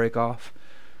have to break off.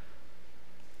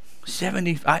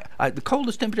 The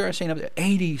coldest temperature I've seen up there,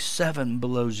 87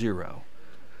 below zero.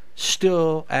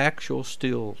 Still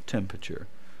temperature.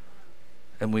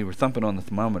 And we were thumping on the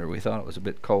thermometer. We thought it was a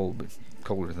bit cold, but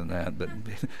colder than that. But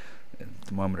the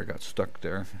thermometer got stuck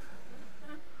there.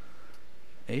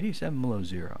 87 below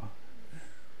zero.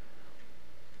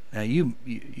 Now you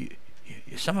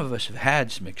some of us have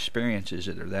had some experiences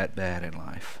that are that bad in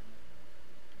life.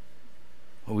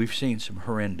 Well, we've seen some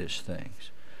horrendous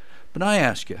things. But I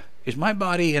ask you, is my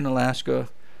body in Alaska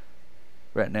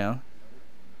right now?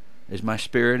 Is my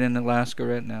spirit in Alaska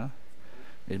right now?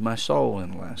 Is my soul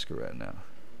in Alaska right now?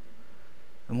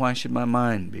 And why should my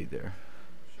mind be there?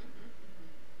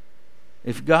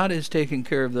 If God is taking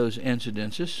care of those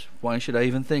incidences, why should I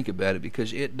even think about it?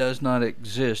 Because it does not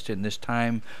exist in this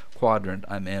time quadrant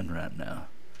I'm in right now.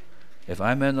 If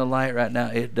I'm in the light right now,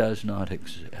 it does not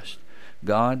exist.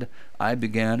 God, I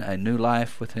began a new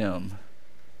life with Him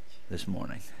this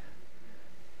morning.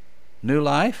 New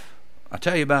life? I'll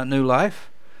tell you about new life.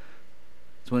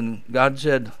 It's when God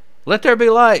said, let there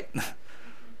be light.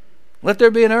 Let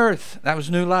there be an earth. That was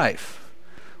new life.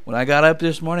 When I got up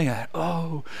this morning, I thought,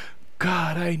 oh,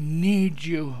 God, I need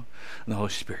you. And the Holy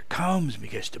Spirit comes and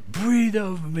begins to breathe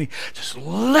over me. Just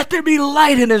let there be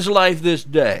light in His life this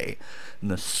day. And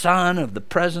the sun of the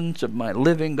presence of my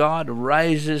living God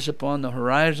rises upon the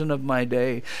horizon of my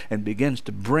day and begins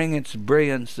to bring its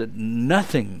brilliance that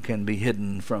nothing can be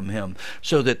hidden from Him,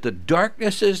 so that the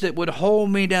darknesses that would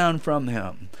hold me down from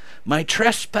Him, my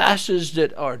trespasses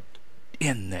that are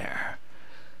in there,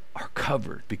 are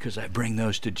covered because I bring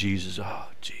those to Jesus. Oh,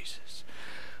 Jesus,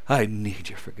 I need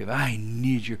your forgiveness. I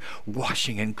need your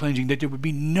washing and cleansing, that there would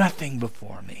be nothing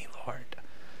before me, Lord.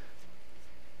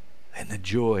 And the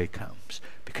joy comes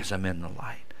because I'm in the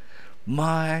light.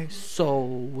 My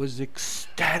soul was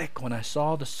ecstatic when I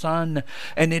saw the sun,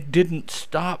 and it didn't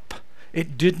stop.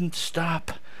 It didn't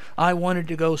stop. I wanted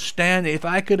to go stand. If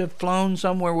I could have flown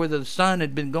somewhere where the sun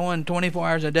had been going 24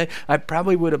 hours a day, I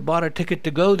probably would have bought a ticket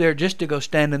to go there just to go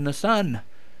stand in the sun.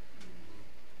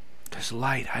 This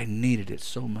light, I needed it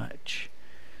so much.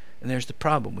 And there's the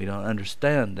problem. We don't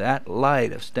understand that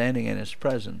light of standing in His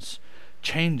presence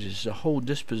changes the whole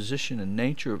disposition and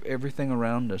nature of everything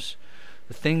around us.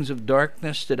 The things of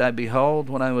darkness that I beheld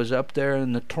when I was up there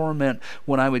in the torment,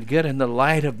 when I would get in the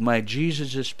light of my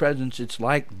Jesus' presence, it's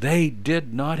like they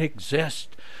did not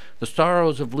exist. The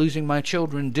sorrows of losing my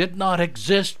children did not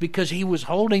exist because He was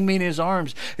holding me in His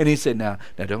arms. And He said, now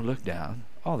don't look down.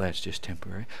 All that's just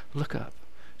temporary. Look up.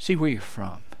 See where you're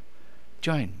from.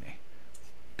 Join me.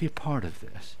 Be a part of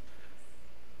this.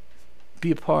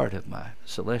 Be a part of my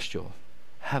celestial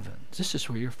heavens. This is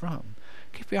where you're from.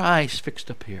 Keep your eyes fixed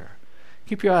up here.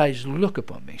 Keep your eyes, look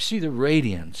upon me. See the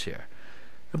radiance here.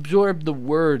 Absorb the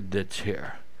word that's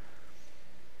here.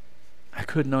 I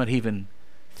could not even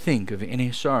think of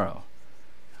any sorrow.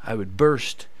 I would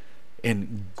burst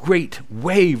in great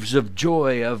waves of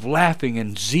joy, of laughing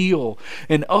and zeal,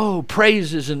 and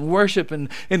praises and worship and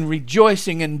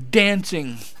rejoicing and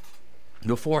dancing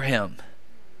before Him.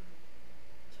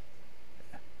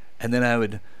 And then I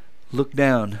would look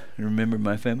down and remember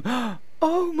my family.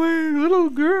 Oh, my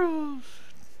little girls,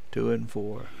 2 and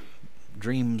 4,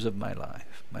 dreams of my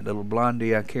life. My little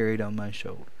blondie I carried on my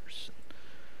shoulders.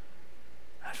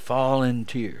 I'd fall in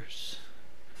tears,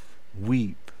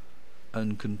 weep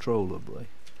uncontrollably.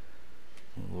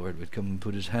 The Lord would come and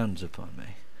put His hands upon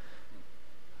me.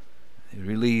 He'd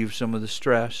relieve some of the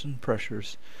stress and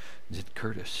pressures. He said,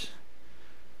 Curtis,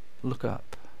 look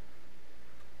up.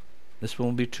 This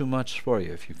won't be too much for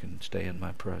you if you can stay in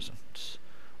my presence.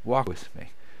 Walk with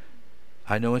me.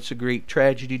 I know it's a great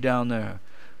tragedy down there,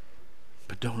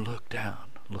 but don't look down.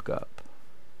 Look up.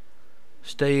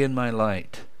 Stay in my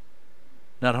light.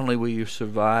 Not only will you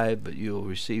survive, but you will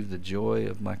receive the joy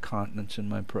of my countenance and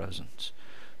my presence.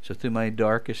 So through my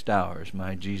darkest hours,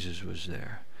 my Jesus was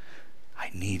there.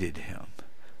 I needed Him.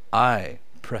 I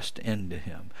pressed into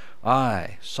Him.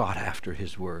 I sought after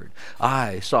His word.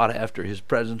 I sought after His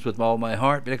presence with all my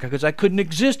heart, because I couldn't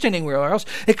exist anywhere else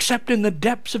except in the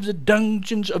depths of the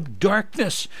dungeons of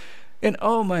darkness. And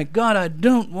oh my God, I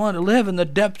don't want to live in the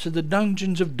depths of the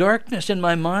dungeons of darkness in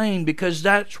my mind, because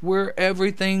that's where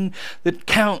everything that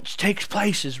counts takes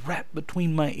place, is wrapped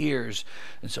between my ears.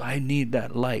 And so I need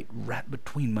that light wrapped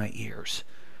between my ears.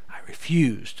 I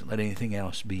refuse to let anything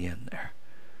else be in there.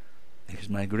 Because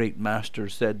my great master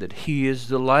said that He is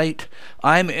the light.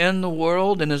 I'm in the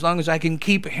world, and as long as I can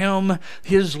keep Him,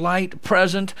 His light,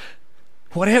 present,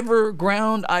 whatever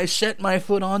ground I set my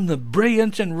foot on, the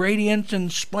brilliance and radiance and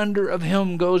splendor of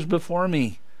Him goes before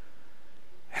me.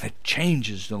 And it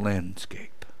changes the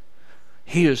landscape.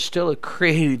 He is still a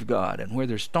creative God, and where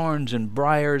there's thorns and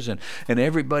briars and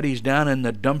everybody's down in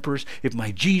the dumpers, if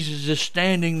my Jesus is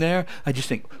standing there, I just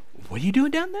think, what are you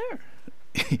doing down there?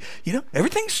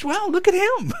 Everything's swell. Look at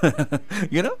Him.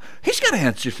 He's got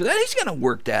answers for that. He's going to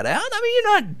work that out. I mean,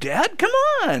 you're not dead. Come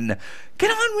on.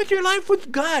 Get on with your life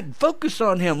with God. Focus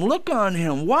on Him. Look on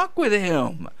Him. Walk with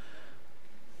Him.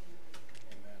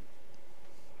 Amen.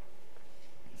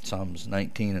 Psalms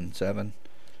 19 and 7.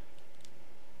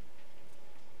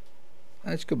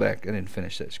 Let's go back. I didn't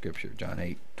finish that scripture. John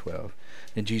 8:12.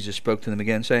 Then Jesus spoke to them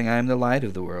again, saying, I am the light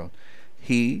of the world.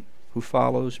 He who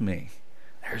follows me.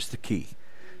 There's the key.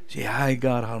 See, I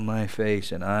got on my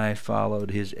face and I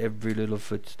followed His every little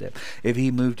footstep. If He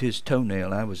moved His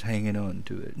toenail, I was hanging on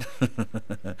to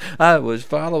it. I was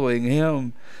following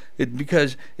Him.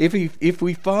 Because if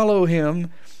we follow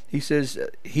Him, He says,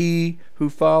 He who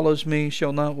follows me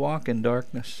shall not walk in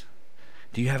darkness.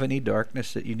 Do you have any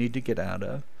darkness that you need to get out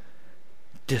of?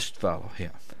 Just follow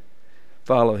Him.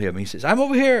 Follow Him. He says, I'm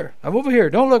over here. I'm over here.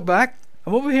 Don't look back.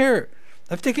 I'm over here.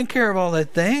 I've taken care of all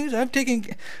that things.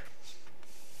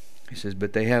 He says,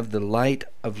 but they have the light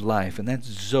of life, and that's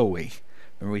Zoe.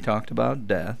 Remember we talked about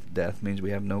death. Death means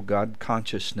we have no God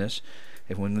consciousness.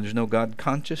 And when there's no God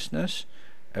consciousness,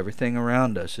 everything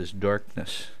around us is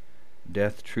darkness.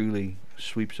 Death truly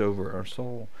sweeps over our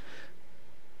soul.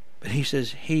 But He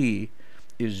says He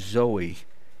is Zoe.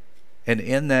 And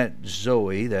in that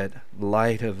Zoe, that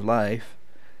light of life,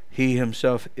 He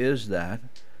Himself is that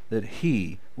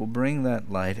He will bring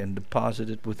that light and deposit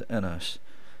it within us,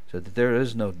 so that there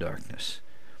is no darkness.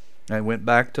 I went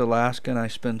back to Alaska and I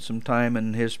spent some time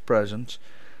in His presence.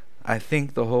 I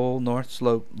think the whole North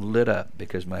Slope lit up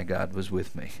because my God was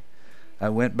with me. I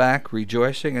went back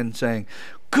rejoicing and saying,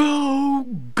 Go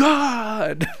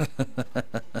God!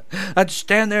 I'd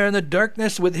stand there in the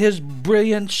darkness with His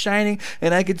brilliance shining,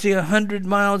 and I could see 100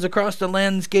 miles across the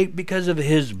landscape because of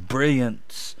His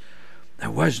brilliance. There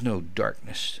was no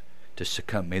darkness to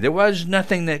succumb me. There was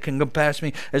nothing that can go past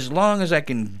me as long as I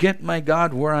can get my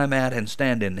God where I'm at and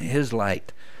stand in His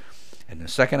light. And the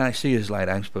second I see his light,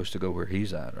 I'm supposed to go where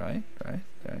he's at, right? Right?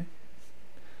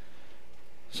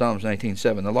 Psalms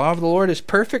 19:7. The law of the Lord is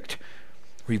perfect,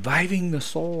 reviving the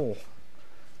soul.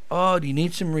 Oh, do you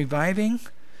need some reviving?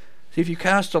 See, if you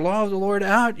cast the law of the Lord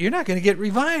out, you're not going to get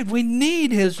revived. We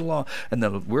need his law.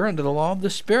 And we're under the law of the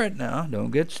Spirit now.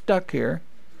 Don't get stuck here.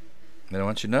 And I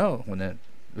want you to know, when that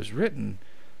was written,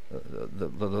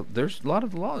 there's a lot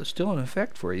of the law that's still in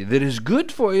effect for you, that is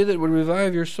good for you, that would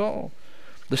revive your soul.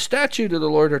 The statutes of the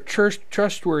Lord are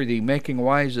trustworthy, making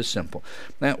wise the simple.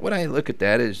 Now, when I look at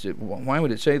that, is why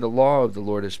would it say the law of the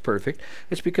Lord is perfect?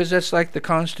 It's because that's like the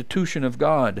constitution of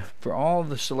God for all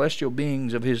the celestial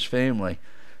beings of his family.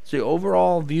 It's the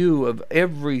overall view of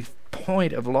every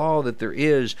point of law that there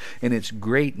is in its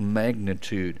great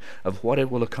magnitude of what it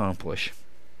will accomplish.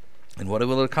 And what it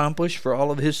will accomplish for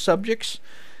all of his subjects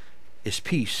is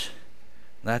peace.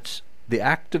 That's the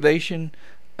activation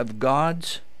of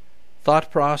God's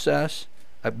thought process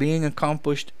of being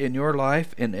accomplished in your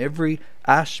life in every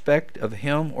aspect of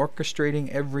him orchestrating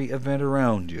every event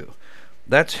around you.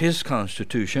 That's his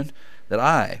constitution,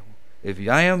 that if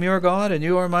I am your God and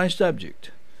you are my subject,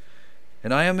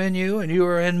 and I am in you and you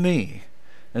are in me,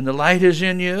 and the light is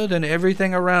in you, then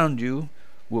everything around you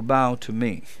will bow to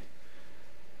me.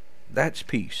 That's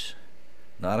peace,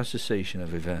 not a cessation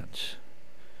of events.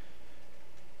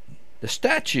 The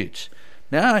statutes.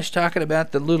 Now he's talking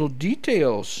about the little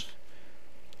details.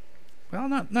 Well,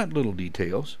 not little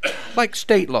details. Like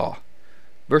state law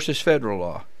versus federal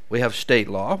law. We have state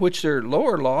law, which are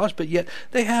lower laws, but yet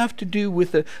they have to do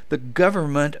with the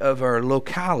government of our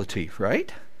locality,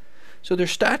 right? So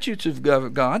there's statutes of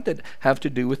God that have to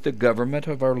do with the government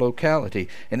of our locality.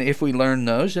 And if we learn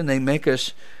those, then they'll make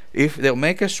us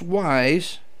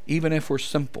wise, even if we're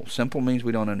simple. Simple means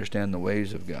we don't understand the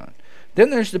ways of God. Then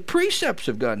there's the precepts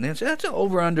of God. And that's an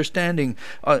overall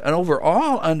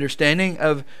understanding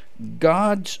of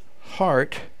God's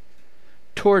heart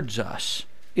towards us.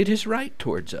 It is right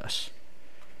towards us.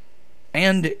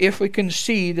 And if we can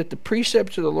see that the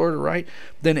precepts of the Lord are right,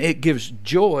 then it gives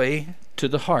joy to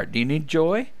the heart. Do you need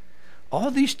joy?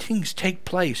 All these things take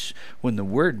place when the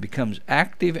Word becomes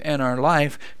active in our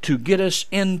life to get us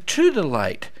into the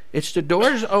light. It's the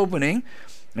doors opening.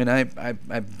 And I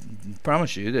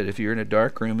promise you that if you're in a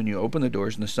dark room and you open the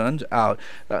doors and the sun's out,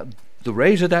 the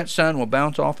rays of that sun will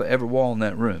bounce off of every wall in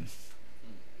that room.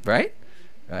 Right?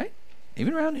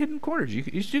 Even around hidden corners.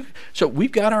 So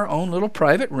we've got our own little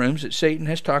private rooms that Satan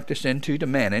has talked us into to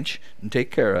manage and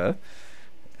take care of,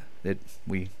 that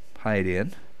we hide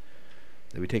in,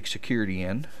 that we take security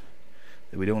in,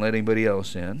 that we don't let anybody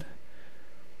else in.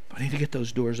 But I need to get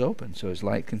those doors open so his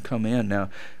light can come in.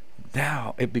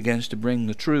 Now it begins to bring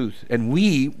the truth. And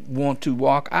we want to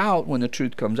walk out when the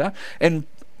truth comes out, and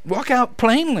walk out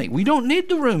plainly. We don't need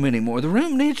the room anymore. The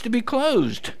room needs to be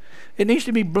closed. It needs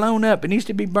to be blown up. It needs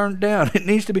to be burnt down.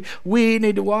 We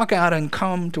need to walk out and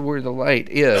come to where the light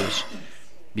is.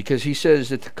 Because he says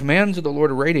that the commands of the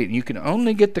Lord are radiant. You can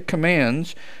only get the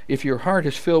commands if your heart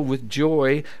is filled with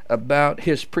joy about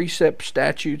his precepts,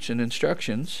 statutes, and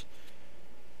instructions.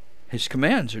 His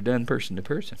commands are done person to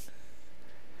person.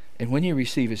 And when you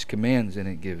receive his commands, then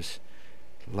it gives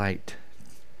light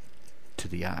to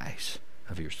the eyes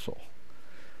of your soul.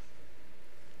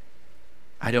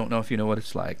 I don't know if you know what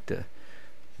it's like to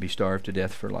be starved to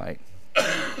death for light.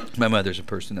 My mother's a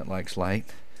person that likes light.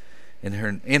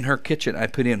 In her kitchen, I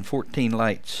put in 14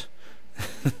 lights.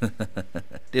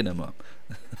 Didn't I, Mom?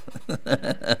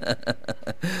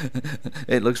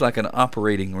 It looks like an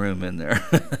operating room in there.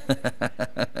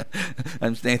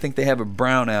 I think they have a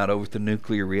brownout over the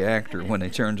nuclear reactor when they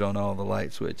turns on all the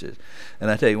light switches.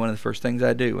 And I tell you, one of the first things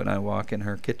I do when I walk in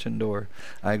her kitchen door,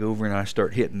 I go over and I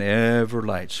start hitting every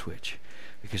light switch,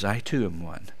 because I too am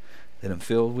one that am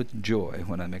filled with joy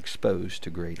when I'm exposed to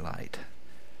great light.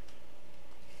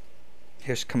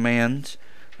 His commands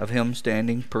of him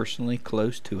standing personally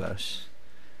close to us.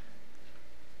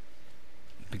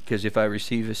 Because if I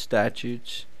receive his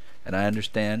statutes and I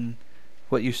understand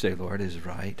what you say, Lord, is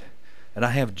right, and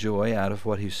I have joy out of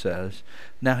what he says,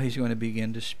 now he's going to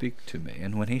begin to speak to me.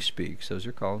 And when he speaks, those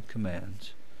are called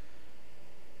commands.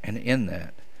 And in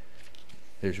that,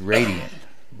 there's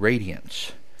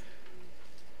radiance,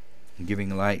 and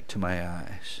giving light to my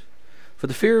eyes. For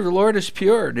the fear of the Lord is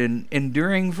pure and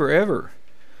enduring forever.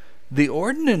 The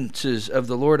ordinances of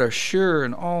the Lord are sure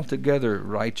and altogether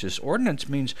righteous. Ordinance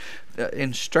means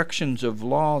instructions of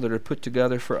law that are put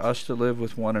together for us to live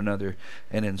with one another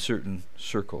and in certain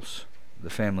circles, the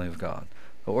family of God.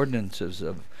 The ordinances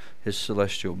of his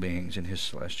celestial beings and his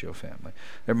celestial family.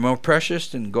 They're more precious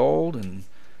than gold and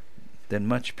than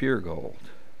much pure gold.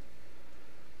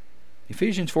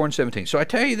 Ephesians 4:17. So I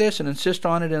tell you this and insist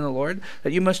on it in the Lord,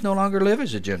 that you must no longer live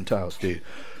as the Gentiles do.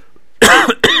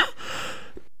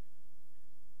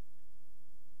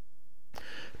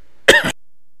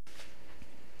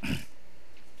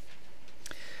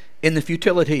 In the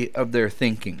futility of their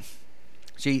thinking.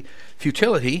 See,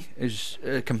 futility is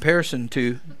a comparison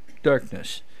to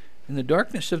darkness. In the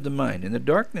darkness of the mind, in the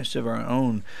darkness of our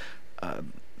own,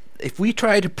 if we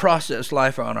try to process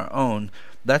life on our own,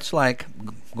 that's like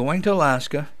going to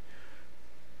Alaska,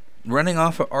 running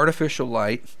off of artificial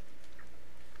light,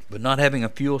 but not having a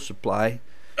fuel supply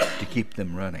to keep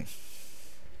them running.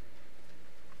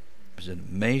 It was an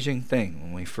amazing thing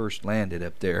when we first landed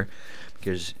up there,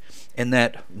 because in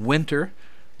that winter,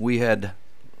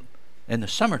 in the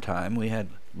summertime, we had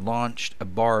launched a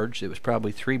barge that was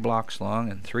probably 3 blocks long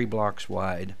and 3 blocks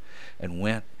wide, and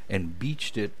went and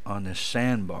beached it on this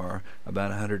sandbar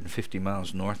about 150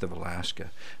 miles north of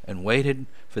Alaska, and waited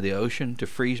for the ocean to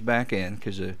freeze back in,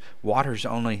 because the waters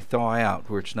only thaw out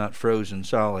where it's not frozen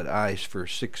solid ice for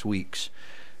 6 weeks.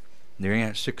 During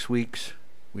that 6 weeks,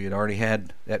 we had already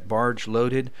had that barge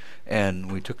loaded,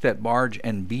 and we took that barge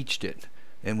and beached it.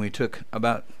 And we took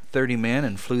about 30 men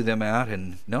and flew them out,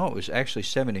 and no, it was actually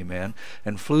 70 men,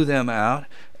 and flew them out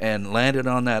and landed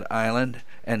on that island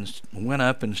and went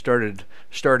up and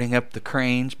starting up the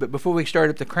cranes. But before we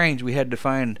started up the cranes, we had to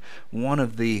find one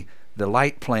of the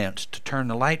light plants to turn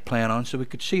the light plant on so we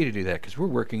could see to do that, because we're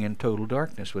working in total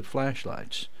darkness with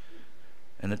flashlights.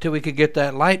 And until we could get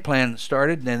that light plant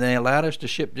started, then they allowed us to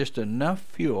ship just enough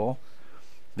fuel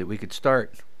that we could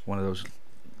start one of those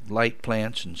light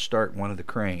plants and start one of the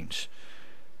cranes.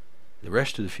 The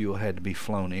rest of the fuel had to be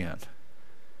flown in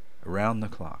around the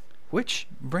clock, which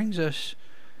brings us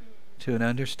to an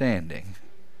understanding.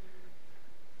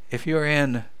 If you're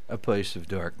in a place of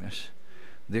darkness,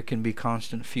 there can be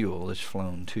constant fuel that's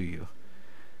flown to you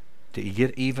to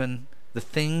get even the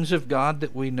things of God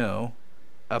that we know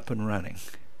up and running.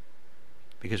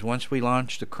 Because once we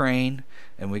launched the crane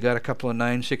and we got a couple of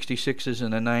 966s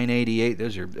and a 988,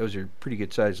 those are pretty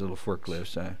good sized little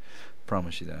forklifts, I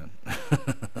promise you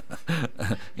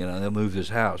that. You know, they'll move this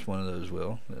house, one of those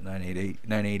will, the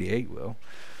 988 will.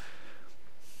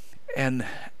 And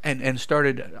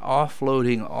started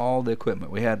offloading all the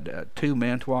equipment. We had 2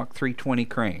 Manitowoc 320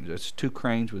 cranes. That's 2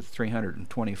 cranes with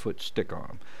 320-foot stick on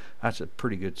them. That's a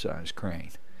pretty good sized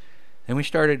crane. And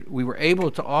we were able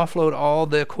to offload all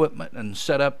the equipment and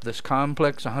set up this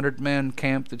complex 100-man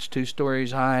camp that's 2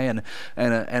 stories high, and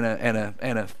I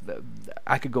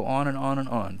could go on and on and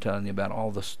on telling you about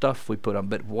all the stuff we put on.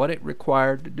 But what it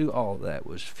required to do all that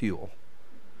was fuel.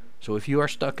 So if you are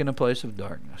stuck in a place of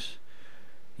darkness,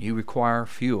 you require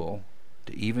fuel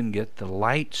to even get the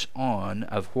lights on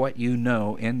of what you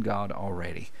know in God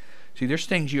already. See, there's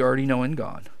things you already know in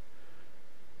God.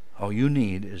 All you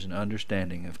need is an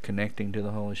understanding of connecting to the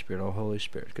Holy Spirit. Oh, Holy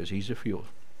Spirit, because He's a fuel.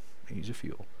 He's a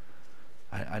fuel.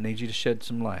 I need you to shed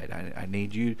some light. I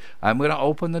need you. I'm going to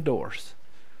open the doors.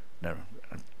 Now,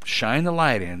 shine the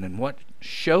light in, and what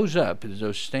shows up is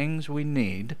those things we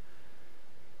need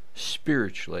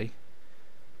spiritually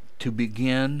to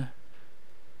begin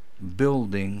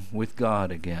building with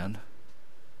God again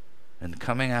and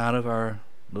coming out of our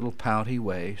little pouty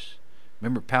ways.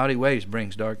 Remember, pouty ways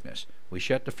brings darkness. We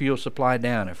shut the fuel supply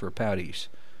down if we're pouties.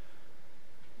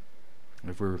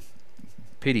 If we're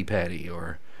pity-patty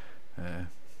or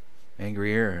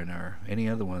angry Aaron or any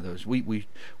other one of those. We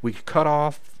cut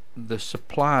off the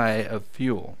supply of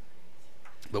fuel.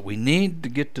 But we need to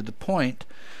get to the point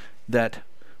that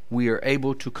we are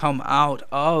able to come out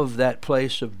of that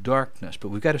place of darkness. But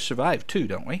we've got to survive too,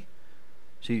 don't we?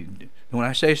 See, when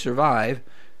I say survive,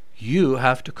 you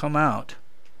have to come out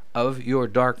of your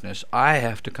darkness. I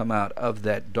have to come out of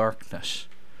that darkness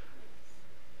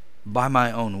by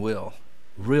my own will,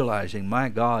 realizing my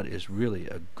God is really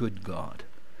a good God.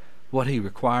 What He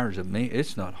requires of me,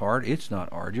 it's not hard, it's not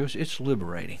arduous, it's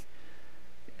liberating.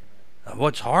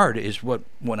 What's hard is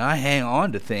when I hang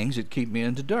on to things that keep me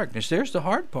into darkness. There's the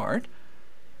hard part,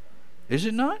 is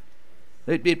it not?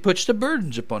 It puts the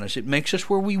burdens upon us. It makes us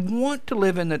where we want to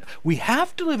live we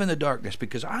have to live in the darkness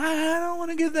because I don't want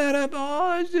to give that up.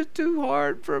 Oh, it's just too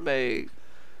hard for me.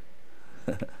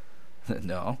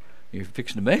 No, you're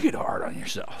fixing to make it hard on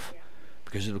yourself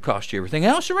because it'll cost you everything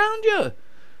else around you.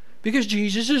 Because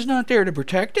Jesus is not there to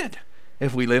protect it.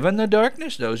 If we live in the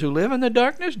darkness, those who live in the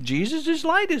darkness, Jesus'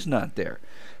 light is not there.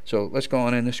 So let's go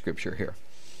on in the scripture here.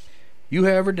 You,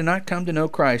 however, did not come to know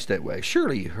Christ that way.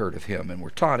 Surely you heard of Him and were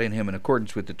taught in Him in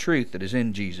accordance with the truth that is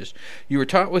in Jesus. You were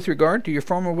taught with regard to your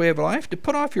former way of life to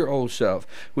put off your old self,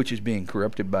 which is being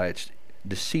corrupted by its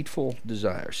Deceitful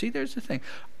desires. See, there's the thing.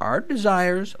 Our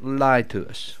desires lie to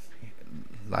us.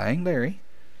 Lying Larry,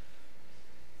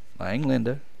 lying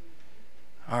Linda.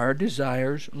 Our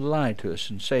desires lie to us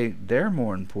and say they're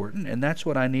more important, and that's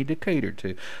what I need to cater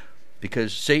to.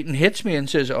 Because Satan hits me and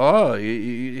says, oh,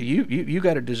 you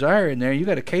got a desire in there. You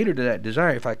got to cater to that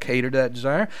desire. If I cater to that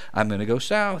desire, I'm going to go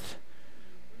south.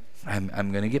 I'm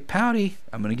going to get pouty.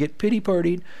 I'm going to get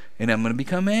pity-partied. And I'm going to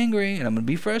become angry. And I'm going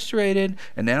to be frustrated.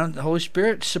 And now the Holy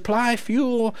Spirit supply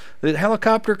fuel. The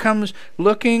helicopter comes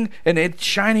looking, and it's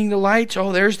shining the lights.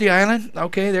 Oh, there's the island.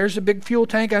 Okay, there's the big fuel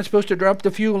tank. I'm supposed to drop the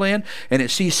fuel in. And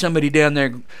it sees somebody down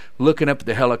there looking up at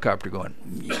the helicopter going,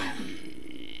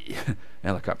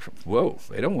 helicopter, whoa,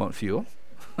 they don't want fuel.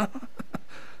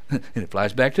 And it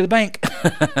flies back to the bank.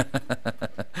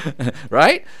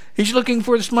 Right? He's looking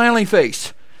for the smiley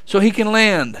face so he can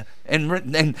land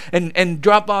and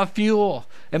drop off fuel.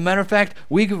 As a matter of fact,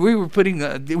 we were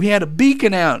we had a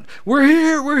beacon out. We're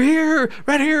here,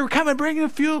 right here, come and bring the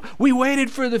fuel. We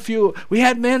waited for the fuel. We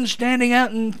had men standing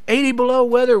out in 80 below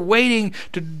weather waiting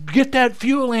to get that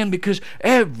fuel in because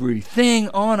everything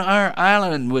on our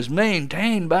island was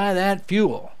maintained by that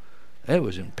fuel. It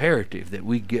was imperative that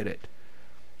we get it.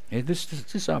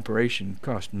 This operation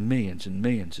cost millions and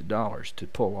millions of dollars to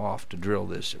pull off to drill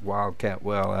this wildcat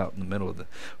well out in the middle of the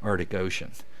Arctic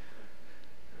Ocean.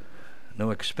 No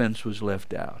expense was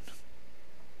left out.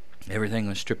 Everything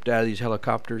was stripped out of these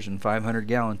helicopters in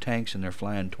 500-gallon tanks, and they're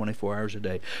flying 24 hours a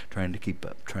day trying to keep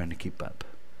up.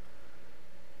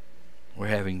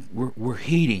 We're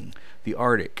heating the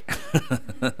Arctic.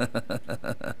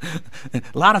 A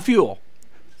lot of fuel.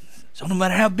 So no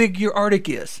matter how big your Arctic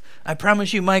is, I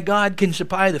promise you my God can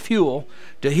supply the fuel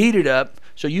to heat it up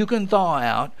so you can thaw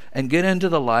out and get into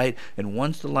the light, and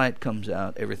once the light comes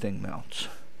out, everything melts.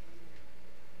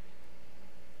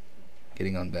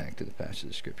 Getting on back to the passage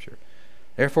of Scripture.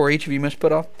 Therefore each of you must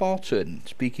put off falsehood, and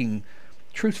speaking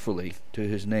truthfully to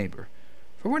his neighbor.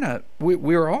 For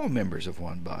we're all members of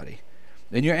one body.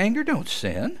 In your anger don't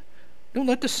sin. Don't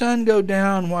let the sun go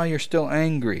down while you're still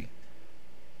angry.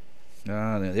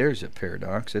 Ah, there's a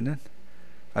paradox, isn't it?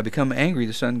 I become angry,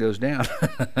 the sun goes down.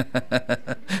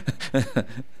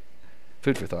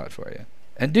 Food for thought for you.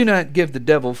 And do not give the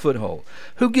devil foothold.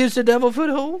 Who gives the devil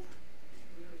foothold?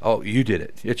 Oh, you did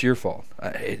it. It's your fault.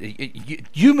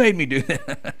 You made me do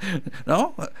that.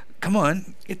 No? Come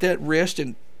on. Get that wrist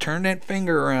and turn that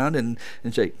finger around and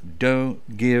say,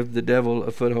 don't give the devil a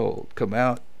foothold. Come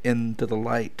out into the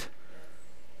light.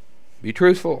 Be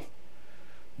truthful.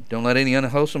 Don't let any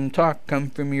unwholesome talk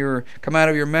come out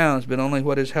of your mouths, but only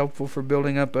what is helpful for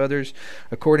building up others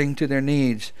according to their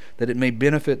needs, that it may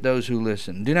benefit those who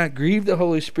listen. Do not grieve the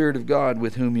Holy Spirit of God,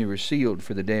 with whom you were sealed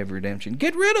for the day of redemption.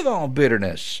 Get rid of all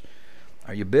bitterness.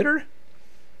 Are you bitter?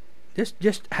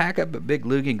 Just hack up a big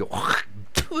loogie and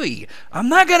go, I'm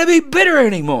not going to be bitter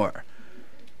anymore.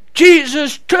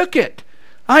 Jesus took it.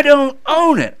 I don't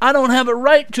own it. I don't have a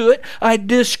right to it. I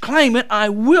disclaim it. I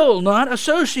will not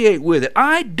associate with it.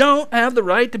 I don't have the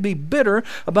right to be bitter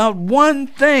about one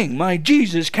thing. My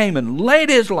Jesus came and laid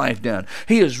his life down.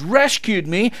 He has rescued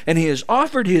me, and he has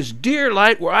offered his dear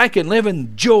light where I can live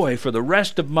in joy for the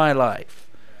rest of my life.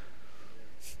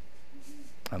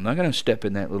 I'm not going to step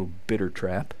in that little bitter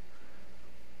trap.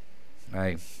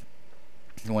 I,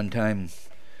 one time,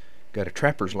 got a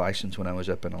trapper's license when I was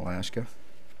up in Alaska.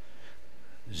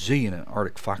 Zillion of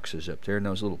Arctic foxes up there, and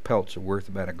those little pelts are worth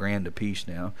about $1,000 a piece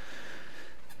now.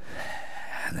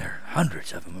 And there are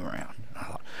hundreds of them around. I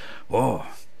thought, whoa,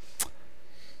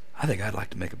 I think I'd like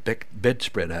to make a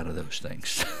bedspread out of those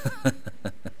things.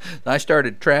 I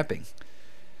started trapping.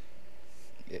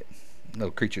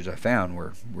 Little creatures I found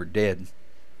were dead,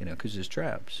 because there's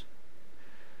traps.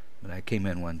 But I came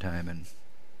in one time, and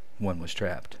one was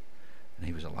trapped, and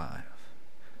he was alive.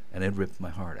 And it ripped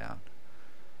my heart out.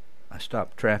 I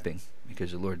stopped trapping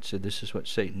because the Lord said, this is what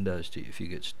Satan does to you if you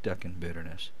get stuck in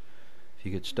bitterness, if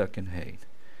you get stuck in hate.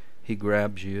 He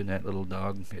grabs you, and that little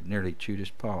dog had nearly chewed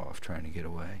his paw off trying to get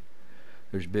away.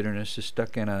 There's bitterness that's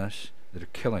stuck in us that are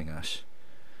killing us.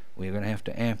 We're going to have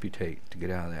to amputate to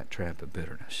get out of that trap of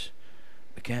bitterness.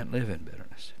 We can't live in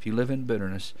bitterness. If you live in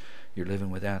bitterness, you're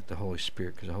living without the Holy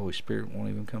Spirit, because the Holy Spirit won't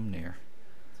even come near.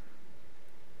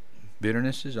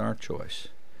 Bitterness is our choice.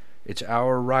 It's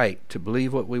our right to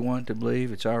believe what we want to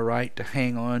believe. It's our right to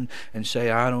hang on and say,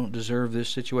 I don't deserve this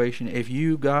situation. If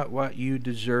you got what you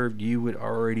deserved, you would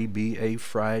already be a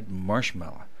fried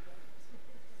marshmallow.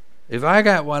 If I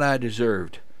got what I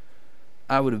deserved,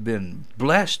 I would have been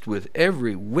blessed with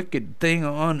every wicked thing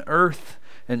on earth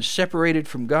and separated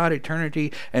from God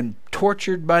eternity and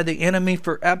tortured by the enemy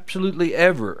for absolutely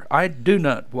ever. I do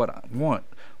not want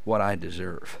what I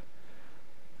deserve.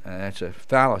 That's a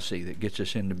fallacy that gets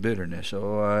us into bitterness.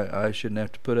 Oh, I shouldn't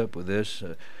have to put up with this.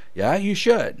 Yeah, you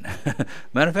should.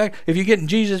 Matter of fact, if you get in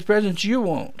Jesus' presence, you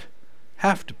won't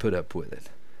have to put up with it.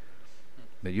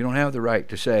 But you don't have the right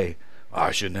to say, oh,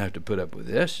 I shouldn't have to put up with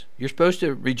this. You're supposed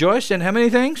to rejoice in how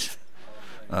many things?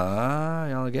 Y'all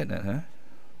are getting it, huh?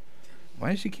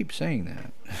 Why does he keep saying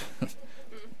that?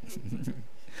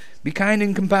 Be kind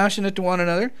and compassionate to one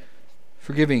another,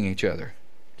 forgiving each other,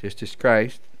 just as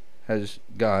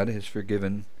God has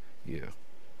forgiven you.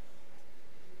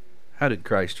 How did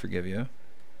Christ forgive you?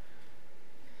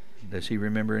 Does he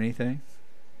remember anything?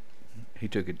 He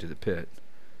took it to the pit.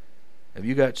 Have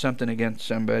you got something against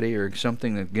somebody or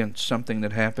something against something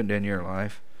that happened in your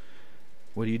life?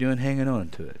 What are you doing hanging on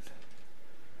to it?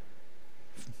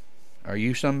 Are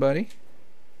you somebody?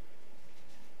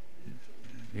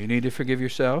 You need to forgive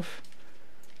yourself.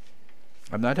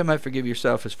 I'm not talking about forgive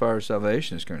yourself as far as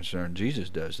salvation is concerned. Jesus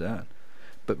does that.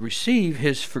 But receive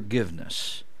his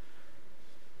forgiveness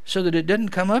so that it doesn't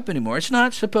come up anymore. It's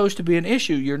not supposed to be an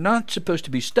issue. You're not supposed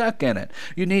to be stuck in it.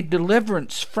 You need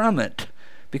deliverance from it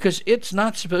because it's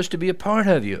not supposed to be a part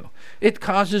of you. It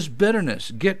causes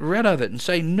bitterness. Get rid of it and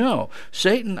say, no,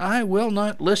 Satan, I will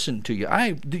not listen to you.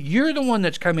 You're the one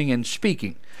that's coming in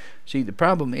speaking. See, the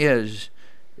problem is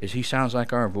he sounds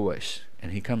like our voice.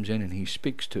 And he comes in and he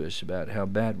speaks to us about how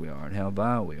bad we are and how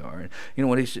vile we are. And you know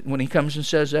when he comes and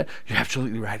says that, you're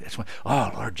absolutely right. That's why.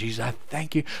 Oh Lord Jesus, I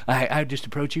thank you. I just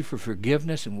approach you for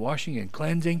forgiveness and washing and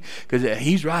cleansing because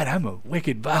he's right. I'm a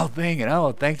wicked, vile thing, and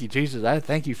oh, thank you, Jesus. I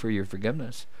thank you for your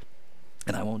forgiveness.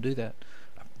 And I won't do that.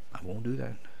 I won't do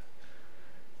that.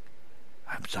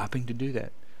 I'm stopping to do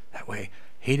that. That way,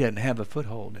 he doesn't have a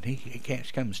foothold, and he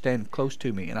can't come and stand close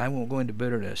to me, and I won't go into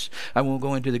bitterness. I won't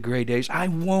go into the gray days. I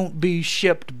won't be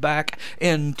shipped back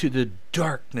into the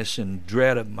darkness and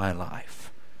dread of my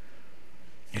life.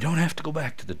 You don't have to go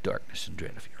back to the darkness and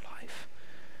dread of your life.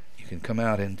 You can come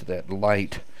out into that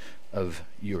light of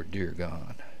your dear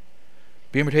God.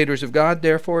 Be imitators of God,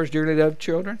 therefore, as dearly loved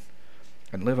children,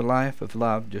 and live a life of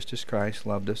love, just as Christ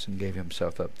loved us and gave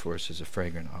himself up for us as a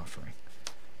fragrant offering.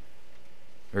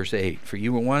 Verse 8, for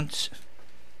you were once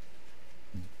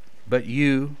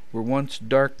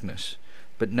darkness,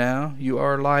 but now you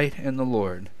are light in the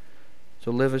Lord.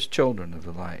 So live as children of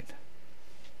the light.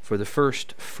 For the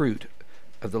first fruit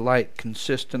of the light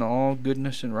consists in all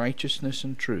goodness and righteousness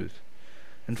and truth.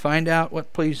 And find out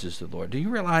what pleases the Lord. Do you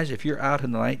realize if you're out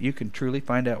in the light, you can truly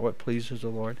find out what pleases the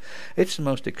Lord? It's the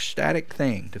most ecstatic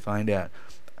thing to find out.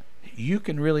 You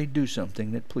can really do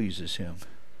something that pleases him.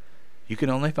 You can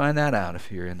only find that out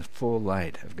if you're in the full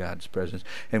light of God's presence.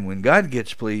 And when God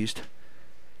gets pleased,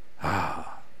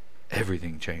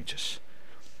 everything changes.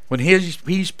 When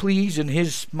he's pleased and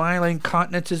his smiling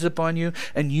countenance is upon you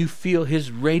and you feel his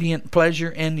radiant pleasure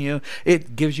in you,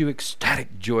 it gives you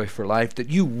ecstatic joy for life that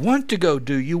you want to go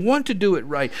do. You want to do it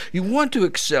right. You want to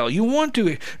excel. You want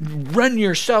to run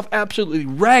yourself absolutely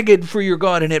ragged for your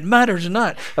God, and it matters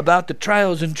not about the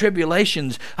trials and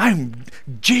tribulations.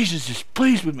 Jesus is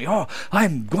pleased with me. Oh,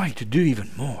 I'm going to do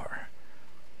even more.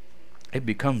 It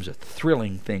becomes a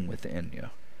thrilling thing within you.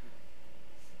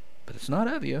 But it's not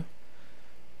of you.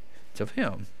 It's of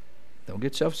him. Don't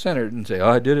get self-centered and say,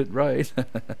 I did it right.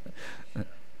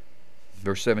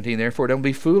 Verse 17, therefore don't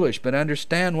be foolish, but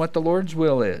understand what the Lord's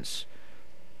will is.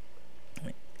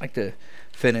 I'd like to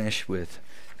finish with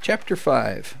chapter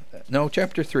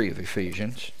 3 of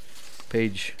Ephesians,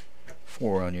 page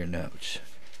 4 on your notes.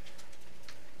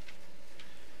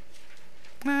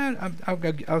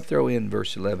 I'll throw in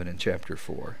verse 11 in chapter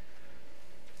 4.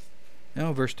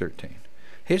 No, verse 13.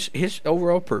 His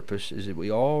overall purpose is that we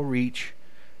all reach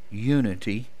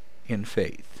unity in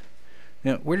faith.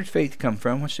 Now, where did faith come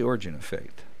from? What's the origin of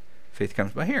faith? Faith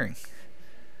comes by hearing.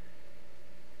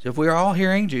 So if we're all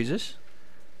hearing Jesus,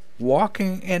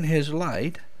 walking in his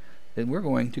light, then we're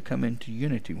going to come into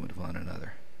unity with one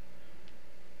another.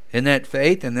 In that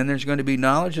faith, and then there's going to be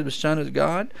knowledge of the Son of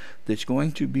God that's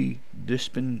going to be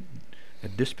a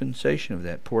dispensation of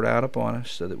that poured out upon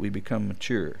us so that we become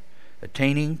mature,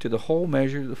 attaining to the whole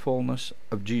measure of the fullness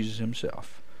of Jesus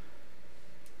himself.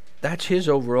 That's his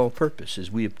overall purpose,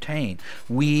 is we attain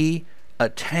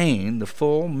the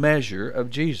full measure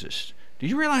of Jesus. Do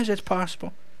you realize that's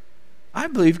possible? I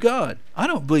believe God. I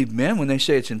don't believe men when they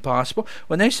say it's impossible.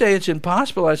 When they say it's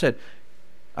impossible, I said,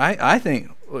 I think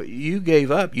you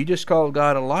gave up. You just called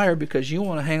God a liar because you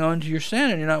want to hang on to your sin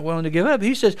and you're not willing to give up.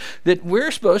 He says that we're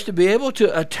supposed to be able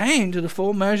to attain to the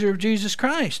full measure of Jesus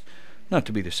Christ. Not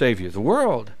to be the Savior of the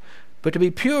world, but to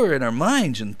be pure in our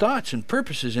minds and thoughts and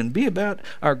purposes, and be about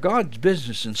our God's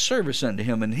business and service unto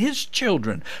him and his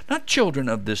children, not children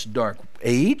of this dark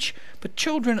age, but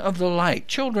children of the light,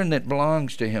 children that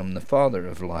belongs to him, the Father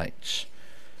of lights.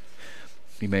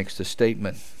 He makes the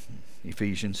statement,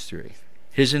 Ephesians 3.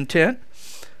 His intent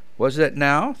was that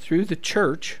now, through the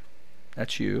church,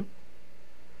 that's you,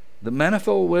 the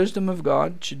manifold wisdom of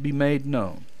God should be made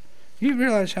known. You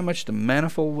realize how much the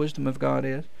manifold wisdom of God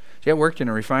is? See, I worked in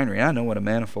a refinery. I know what a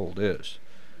manifold is.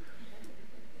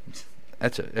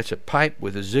 That's a pipe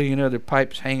with a zillion other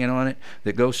pipes hanging on it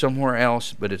that go somewhere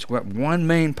else, but it's got one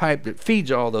main pipe that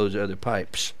feeds all those other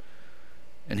pipes.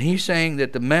 And he's saying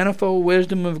that the manifold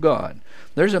wisdom of God,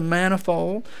 there's a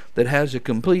manifold that has a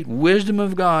complete wisdom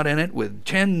of God in it with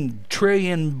 10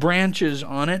 trillion branches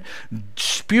on it,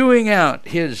 spewing out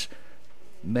his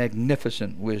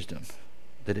magnificent wisdom,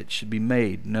 that it should be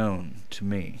made known to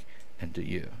me and to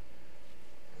you.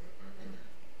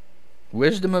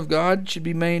 Wisdom of God should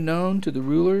be made known to the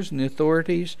rulers and the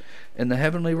authorities in the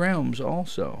heavenly realms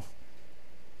also.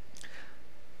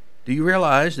 Do you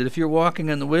realize that if you're walking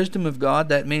in the wisdom of God,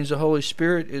 that means the Holy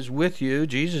Spirit is with you,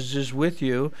 Jesus is with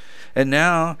you, and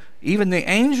now even the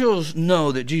angels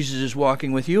know that Jesus is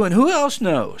walking with you, and who else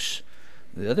knows?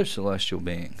 The other celestial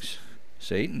beings,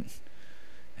 Satan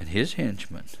and his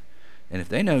henchmen. And if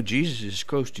they know Jesus is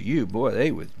close to you, boy,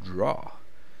 they withdraw.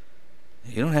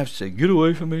 You don't have to say, "Get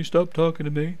away from me, stop talking to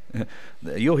me."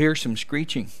 You'll hear some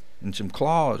screeching and some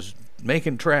claws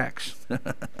making tracks.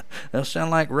 They'll sound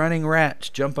like running rats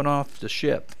jumping off the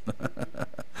ship.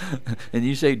 And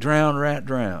you say, "Drown, rat,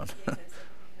 drown."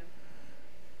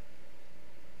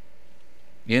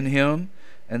 In him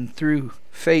and through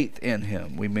faith in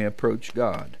him, we may approach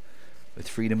God with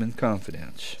freedom and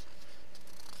confidence.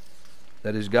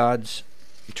 That is God's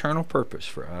eternal purpose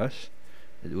for us,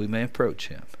 that we may approach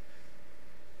him.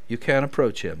 You can't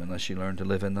approach him unless you learn to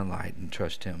live in the light and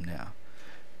trust him now.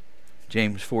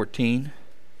 James 14.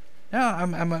 Now,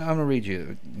 I'm going to read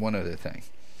you one other thing.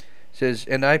 It says,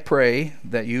 "And I pray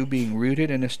that you, being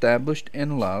rooted and established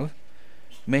in love,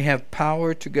 may have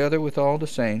power together with all the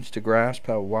saints to grasp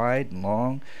how wide and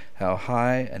long, how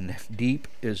high and deep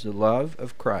is the love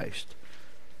of Christ."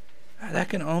 That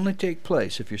can only take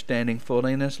place if you're standing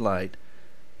fully in his light,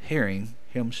 hearing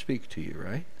him speak to you,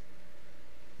 right?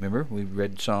 Remember, we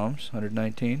read Psalms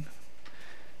 119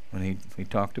 when he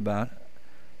talked about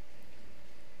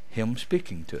him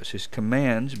speaking to us. His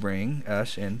commands bring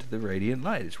us into the radiant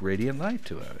light. It's radiant light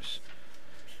to us.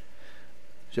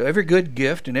 So every good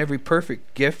gift and every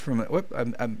perfect gift from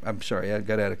I'm sorry, I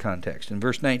got out of context. In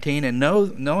verse 19, "And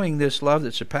knowing this love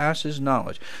that surpasses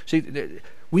knowledge." See,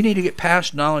 we need to get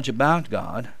past knowledge about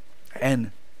God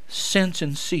and sense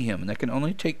and see him, and that can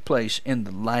only take place in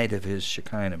the light of his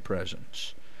Shekinah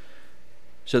presence.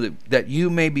 So that you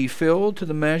may be filled to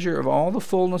the measure of all the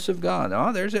fullness of God.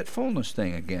 Oh, there's that fullness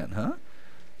thing again, huh?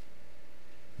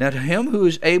 Now to him who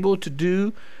is able to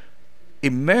do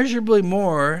immeasurably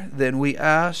more than we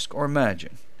ask or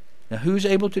imagine. Now who's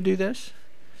able to do this?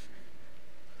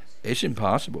 It's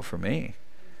impossible for me.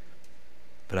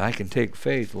 But I can take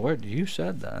faith. Lord, you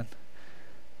said that.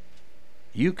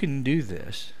 You can do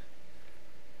this.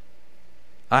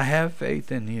 I have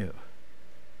faith in you.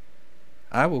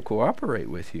 I will cooperate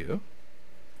with you,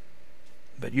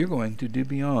 but you're going to do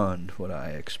beyond what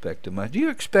I expect of myself. Do you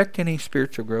expect any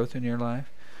spiritual growth in your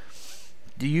life?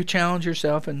 Do you challenge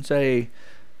yourself and say,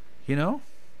 you know,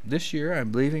 this year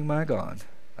I'm believing my God.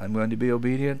 I'm going to be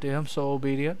obedient to him, so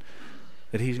obedient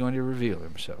that he's going to reveal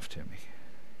himself to me.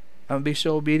 I'm going to be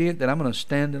so obedient that I'm going to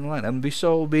stand in line. I'm going to be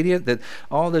so obedient that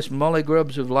all this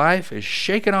mully-grubs of life is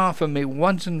shaken off of me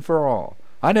once and for all.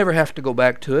 I never have to go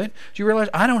back to it. Do you realize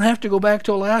I don't have to go back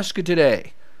to Alaska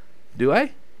today? Do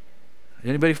I?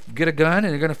 Anybody get a gun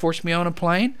and they're going to force me on a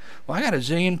plane? Well, I got a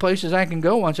zillion places I can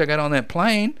go once I got on that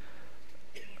plane.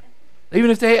 Even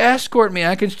if they escort me,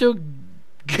 I can still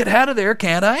get out of there,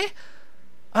 can't I?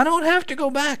 I don't have to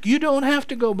go back. You don't have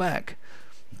to go back.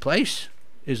 The place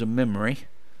is a memory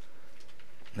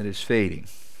that is fading,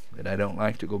 that I don't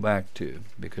like to go back to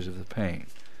because of the pain.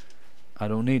 I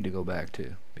don't need to go back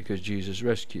to because Jesus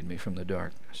rescued me from the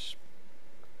darkness.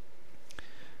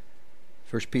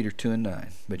 1 Peter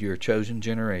 2:9, "But you are a chosen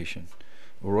generation,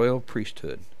 a royal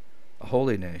priesthood, a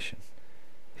holy nation,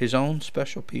 his own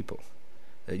special people,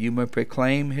 that you may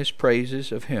proclaim his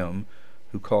praises of him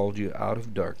who called you out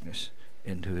of darkness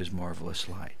into his marvelous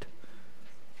light."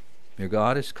 Your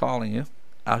God is calling you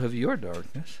out of your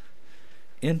darkness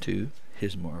into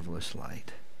his marvelous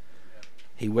light.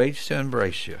 He waits to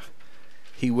embrace you.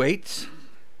 He waits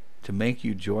to make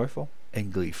you joyful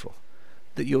and gleeful,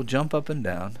 that you'll jump up and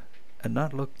down and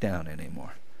not look down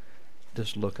anymore.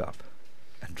 Just look up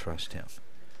and trust him.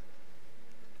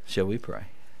 Shall we pray?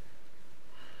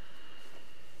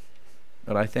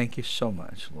 But I thank you so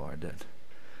much, Lord, that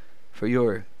for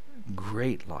your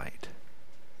great light.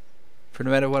 For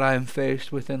no matter what I am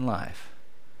faced with in life,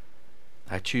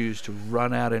 I choose to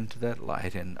run out into that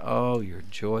light, and your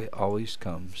joy always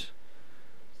comes,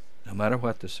 no matter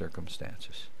what the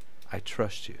circumstances. I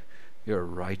trust you. You're a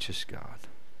righteous God.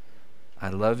 I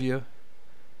love you.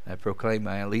 I proclaim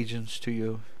my allegiance to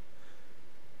you,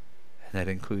 and that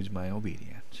includes my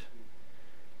obedience.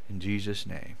 In Jesus'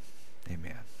 name,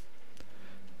 amen.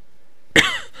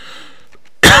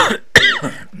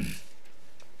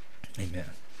 Amen.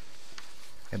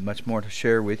 I have much more to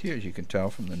share with you, as you can tell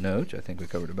from the notes. I think we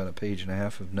covered about a page and a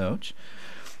half of notes.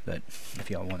 But if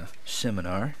y'all want a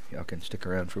seminar, y'all can stick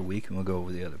around for a week and we'll go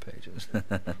over the other pages.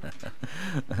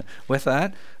 With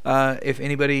that, if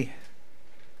anybody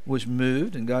was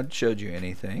moved and God showed you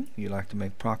anything, you'd like to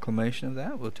make proclamation of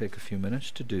that, we'll take a few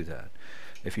minutes to do that.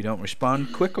 If you don't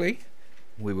respond quickly,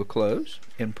 we will close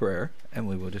in prayer and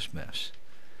we will dismiss.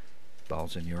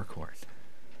 Ball's in your court.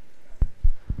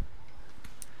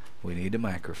 We need a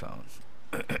microphone.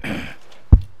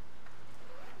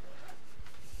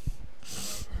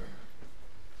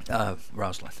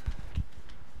 Rosalind.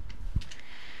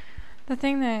 The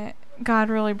thing that God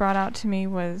really brought out to me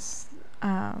was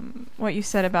what you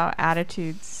said about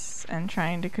attitudes and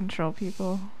trying to control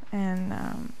people.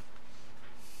 And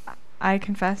I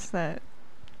confess that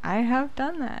I have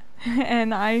done that.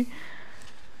 And I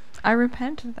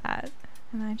repent of that.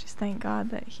 And I just thank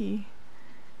God that he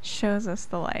shows us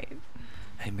the light.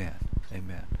 Amen.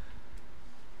 Amen.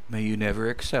 May you never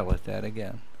excel at that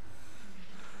again.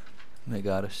 May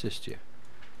God assist you.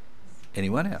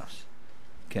 Anyone else?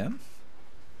 Kim?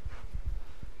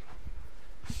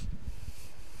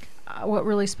 What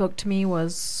really spoke to me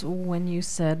was when you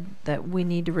said that we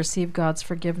need to receive God's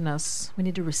forgiveness. We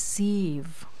need to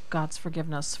receive God's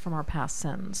forgiveness from our past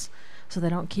sins so they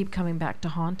don't keep coming back to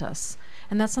haunt us.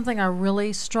 And that's something I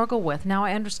really struggle with. Now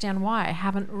I understand why. I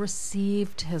haven't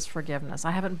received his forgiveness.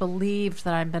 I haven't believed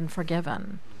that I've been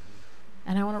forgiven.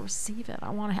 And I want to receive it. I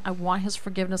want his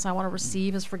forgiveness. I want to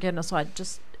receive his forgiveness. So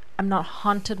I'm not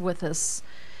haunted with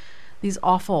these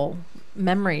awful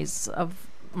memories of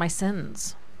my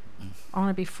sins. I want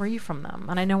to be free from them.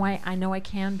 And I know I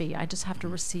can be. I just have to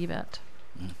receive it.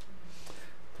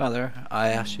 Father, I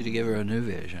ask you to give her a new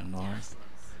vision, Lord,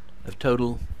 of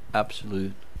total,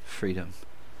 absolute freedom.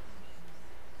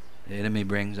 The enemy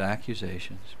brings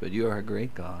accusations, but you are a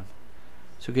great God.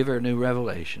 So give her a new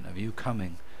revelation of you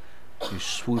coming, you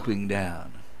swooping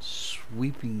down,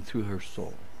 sweeping through her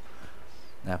soul,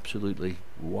 absolutely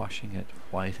washing it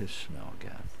white as snow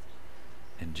again.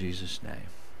 In Jesus' name.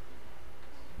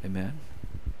 Amen.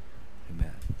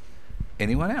 Amen.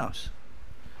 Anyone else?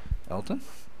 Elton?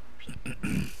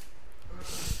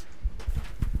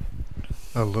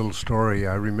 A little story.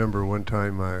 I remember one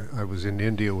time I was in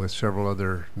India with several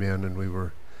other men, and we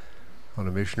were on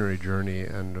a missionary journey,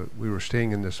 and we were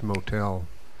staying in this motel.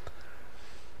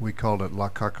 We called it La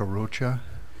Cucaracha.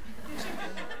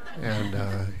 And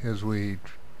as we...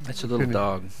 That's a little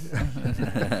dog.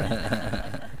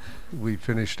 We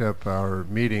finished up our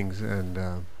meetings,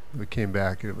 and we came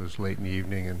back, and it was late in the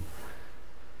evening, and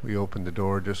we opened the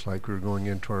door just like we were going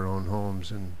into our own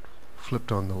homes and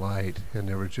flipped on the light, and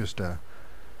there was just a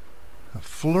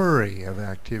flurry of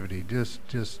activity, just,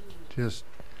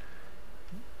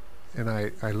 and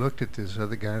I looked at this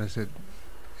other guy and I said,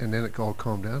 and then it all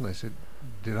calmed down. I said,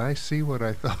 did I see what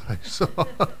I thought I saw?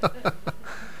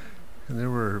 And there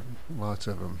were lots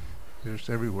of them, just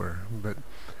everywhere. But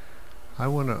I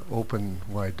want to open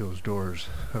wide those doors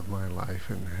of my life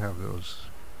and have those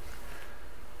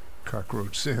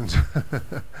cockroach sins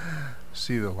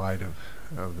see the light of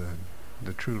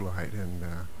the true light and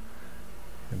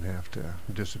have to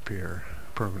disappear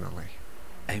permanently.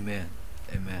 Amen.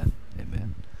 Amen.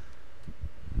 Amen.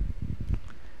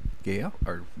 Gail,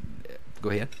 or go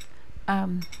ahead.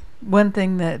 One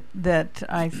thing that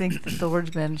I think that the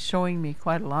Lord's been showing me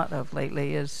quite a lot of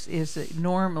lately is that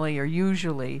normally or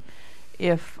usually,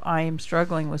 if I am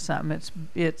struggling with something,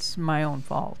 it's my own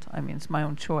fault. I mean, it's my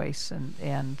own choice,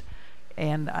 and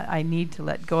I need to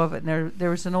let go of it. And there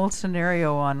was an old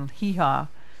scenario on Hee Haw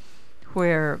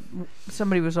where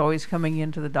somebody was always coming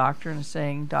into the doctor and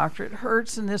saying, "Doctor, it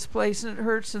hurts in this place and it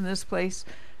hurts in this place,"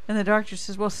 and the doctor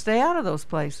says, "Well, stay out of those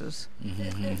places."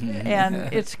 And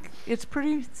it's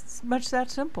pretty much that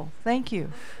simple. Thank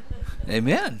you.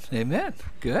 Amen. Amen.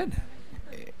 Good.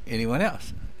 Anyone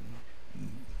else?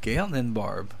 Gail and then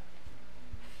Barb.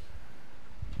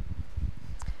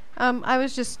 I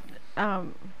was just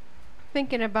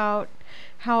thinking about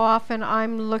how often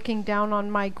I'm looking down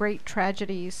on my great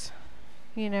tragedies,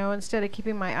 instead of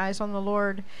keeping my eyes on the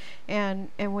Lord. And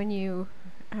when you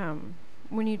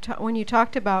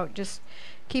talked about just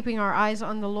keeping our eyes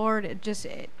on the Lord,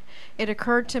 it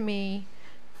occurred to me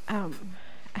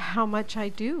how much I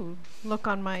do look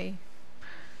on my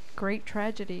great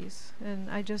tragedies, and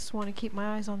I just want to keep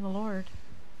my eyes on the Lord.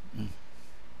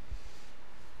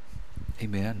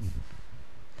 Amen.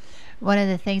 One of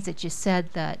the things that you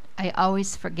said that I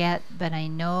always forget, but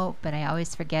I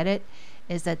always forget it,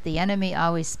 is that the enemy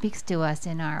always speaks to us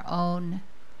in our own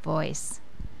voice.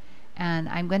 And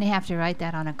I'm going to have to write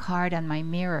that on a card on my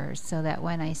mirror so that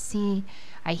when I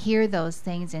hear those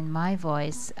things in my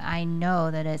voice, I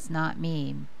know that it's not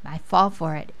me. I fall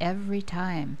for it every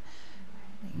time.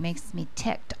 It makes me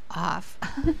ticked off.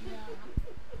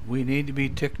 We need to be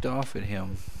ticked off at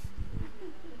him.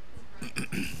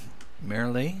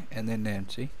 Marilee, and then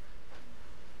Nancy.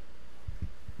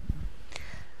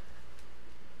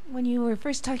 When you were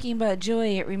first talking about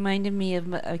joy, it reminded me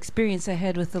of an experience I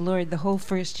had with the Lord the whole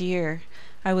first year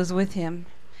I was with him.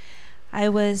 I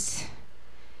was,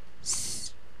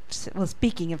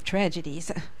 speaking of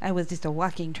tragedies, I was just a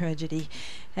walking tragedy.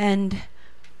 And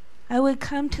I would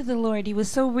come to the Lord. He was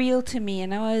so real to me,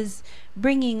 and I was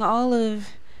bringing all of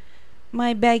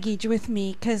my baggage with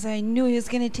me because I knew he was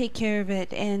going to take care of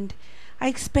it, and I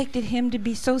expected him to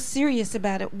be so serious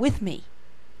about it with me.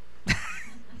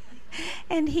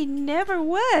 And he never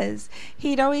was.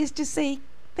 He'd always just say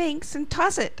thanks and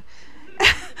toss it.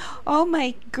 All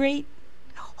my great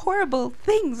horrible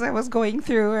things I was going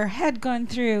through or had gone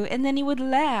through, and then he would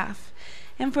laugh.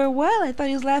 And for a while I thought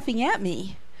he was laughing at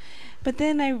me. But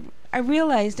then I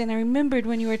realized, and I remembered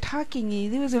when you were talking, he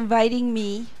was inviting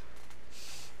me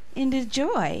into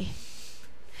joy.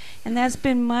 And that's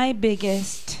been my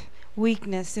biggest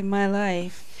weakness in my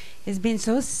life, is being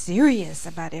so serious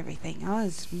about everything. I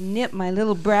always knit my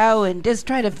little brow and just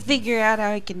try to figure out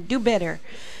how I can do better.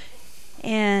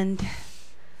 And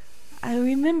I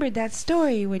remembered that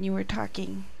story when you were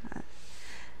talking,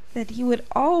 that he would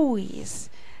always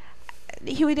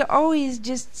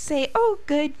just say, oh,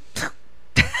 good.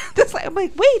 That's like, I'm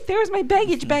like, wait, there's my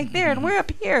baggage back there, and we're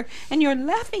up here, and you're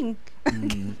laughing.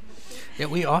 Yeah,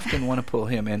 we often want to pull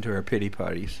him into our pity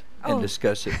parties and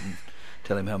discuss it and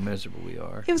tell him how miserable we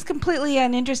are. He was completely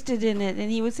uninterested in it,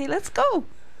 and he would say, let's go.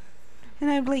 And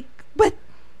I'm like, but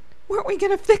weren't we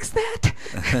going to fix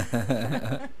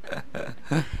that?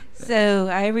 So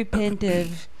I repent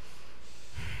of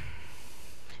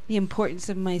the importance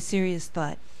of my serious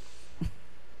thought.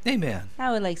 Amen.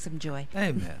 I would like some joy.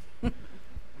 Amen.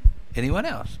 Anyone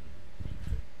else?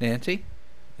 Nancy?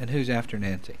 And who's after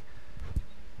Nancy?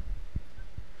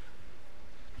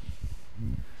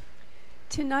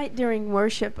 Tonight during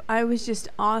worship, I was just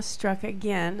awestruck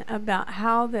again about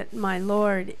how that my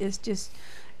Lord is just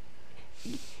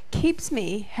helps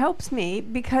me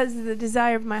because of the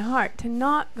desire of my heart to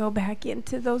not go back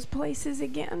into those places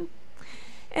again.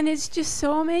 And it's just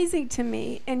so amazing to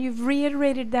me, and you've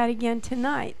reiterated that again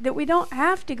tonight, that we don't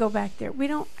have to go back there. We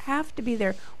don't have to be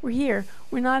there. We're here.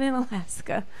 We're not in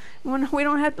Alaska. We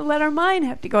don't have to let our mind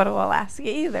have to go to Alaska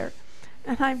either.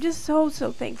 And I'm just so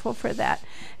thankful for that.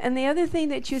 And the other thing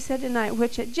that you said tonight,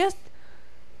 which it just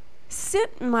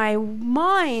sent my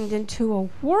mind into a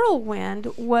whirlwind,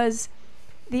 was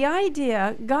the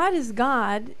idea God is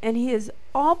God, and he is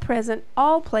all present,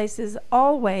 all places,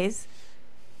 always.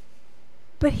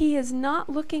 But he is not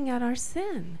looking at our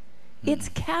sin. It's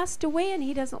cast away, and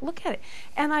he doesn't look at it.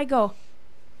 And I go,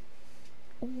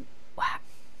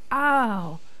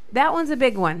 wow, that one's a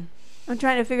big one. I'm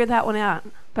trying to figure that one out.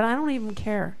 But I don't even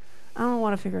care. I don't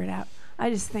want to figure it out. I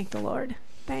just thank the Lord.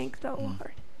 Thank the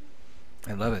Lord.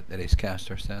 I love it that he's cast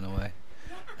our sin away.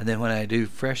 And then when I do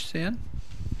fresh sin,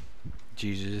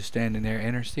 Jesus is standing there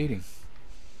interceding,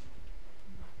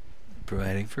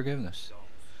 providing forgiveness.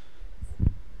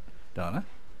 Donna?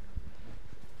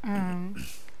 I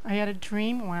had a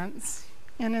dream once,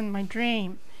 and in my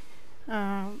dream,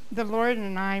 the Lord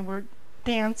and I were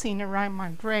dancing around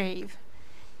my grave,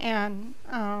 and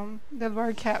the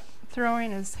Lord kept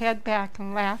throwing his head back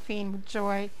and laughing with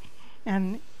joy,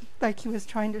 and like he was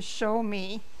trying to show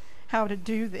me how to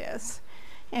do this.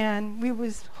 And we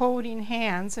was holding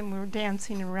hands, and we were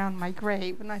dancing around my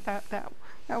grave, and I thought that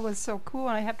was so cool,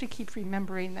 and I have to keep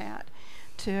remembering that.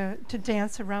 To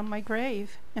dance around my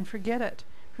grave and forget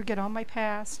all my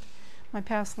past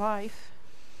life.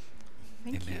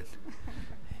 Thank Amen. you.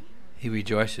 He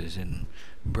rejoices in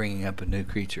bringing up a new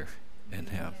creature in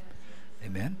him.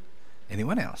 Amen.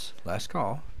 Anyone else? Last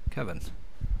call. Kevin.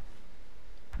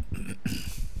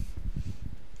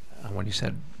 When you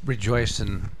said rejoice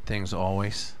in things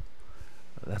always,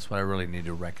 that's what I really need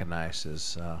to recognize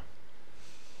is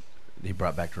he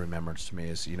brought back to remembrance to me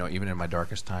is, even in my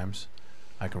darkest times,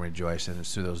 I can rejoice. And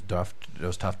it's through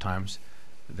those tough times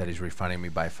that he's refining me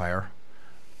by fire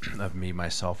of me,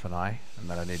 myself, and I, and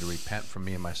that I need to repent from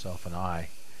me and myself and I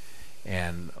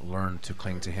and learn to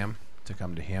cling to him, to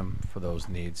come to him for those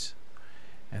needs,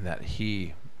 and that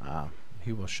he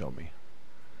will show me.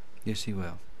 Yes, he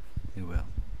will. He will.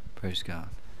 Praise God.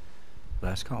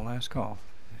 Last call.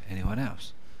 Anyone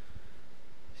else?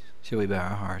 Shall we bow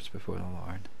our hearts before the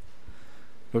Lord?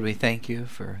 Lord, we thank you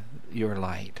for your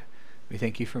light. We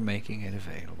thank you for making it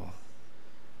available.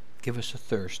 Give us a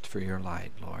thirst for your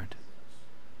light, Lord.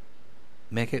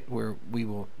 Make it where we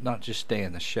will not just stay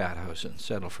in the shadows and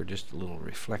settle for just a little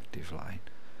reflective light,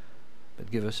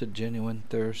 but give us a genuine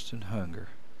thirst and hunger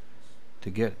to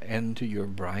get into your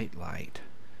bright light,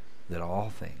 that all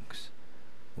things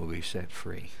will be set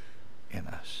free in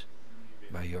us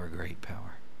by your great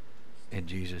power. In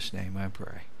Jesus' name I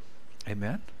pray.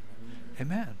 Amen?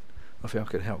 Amen. Well, if y'all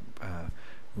could help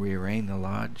rearrange the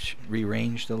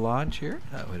lodge here,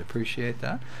 I would appreciate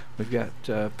that. We've got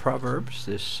Proverbs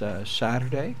this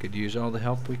Saturday. Could use all the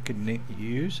help we could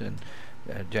use. And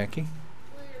Jackie?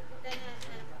 We're going to,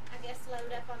 I guess,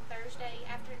 load up on Thursday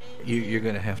afternoon. You're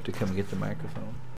going to have to come get the microphone.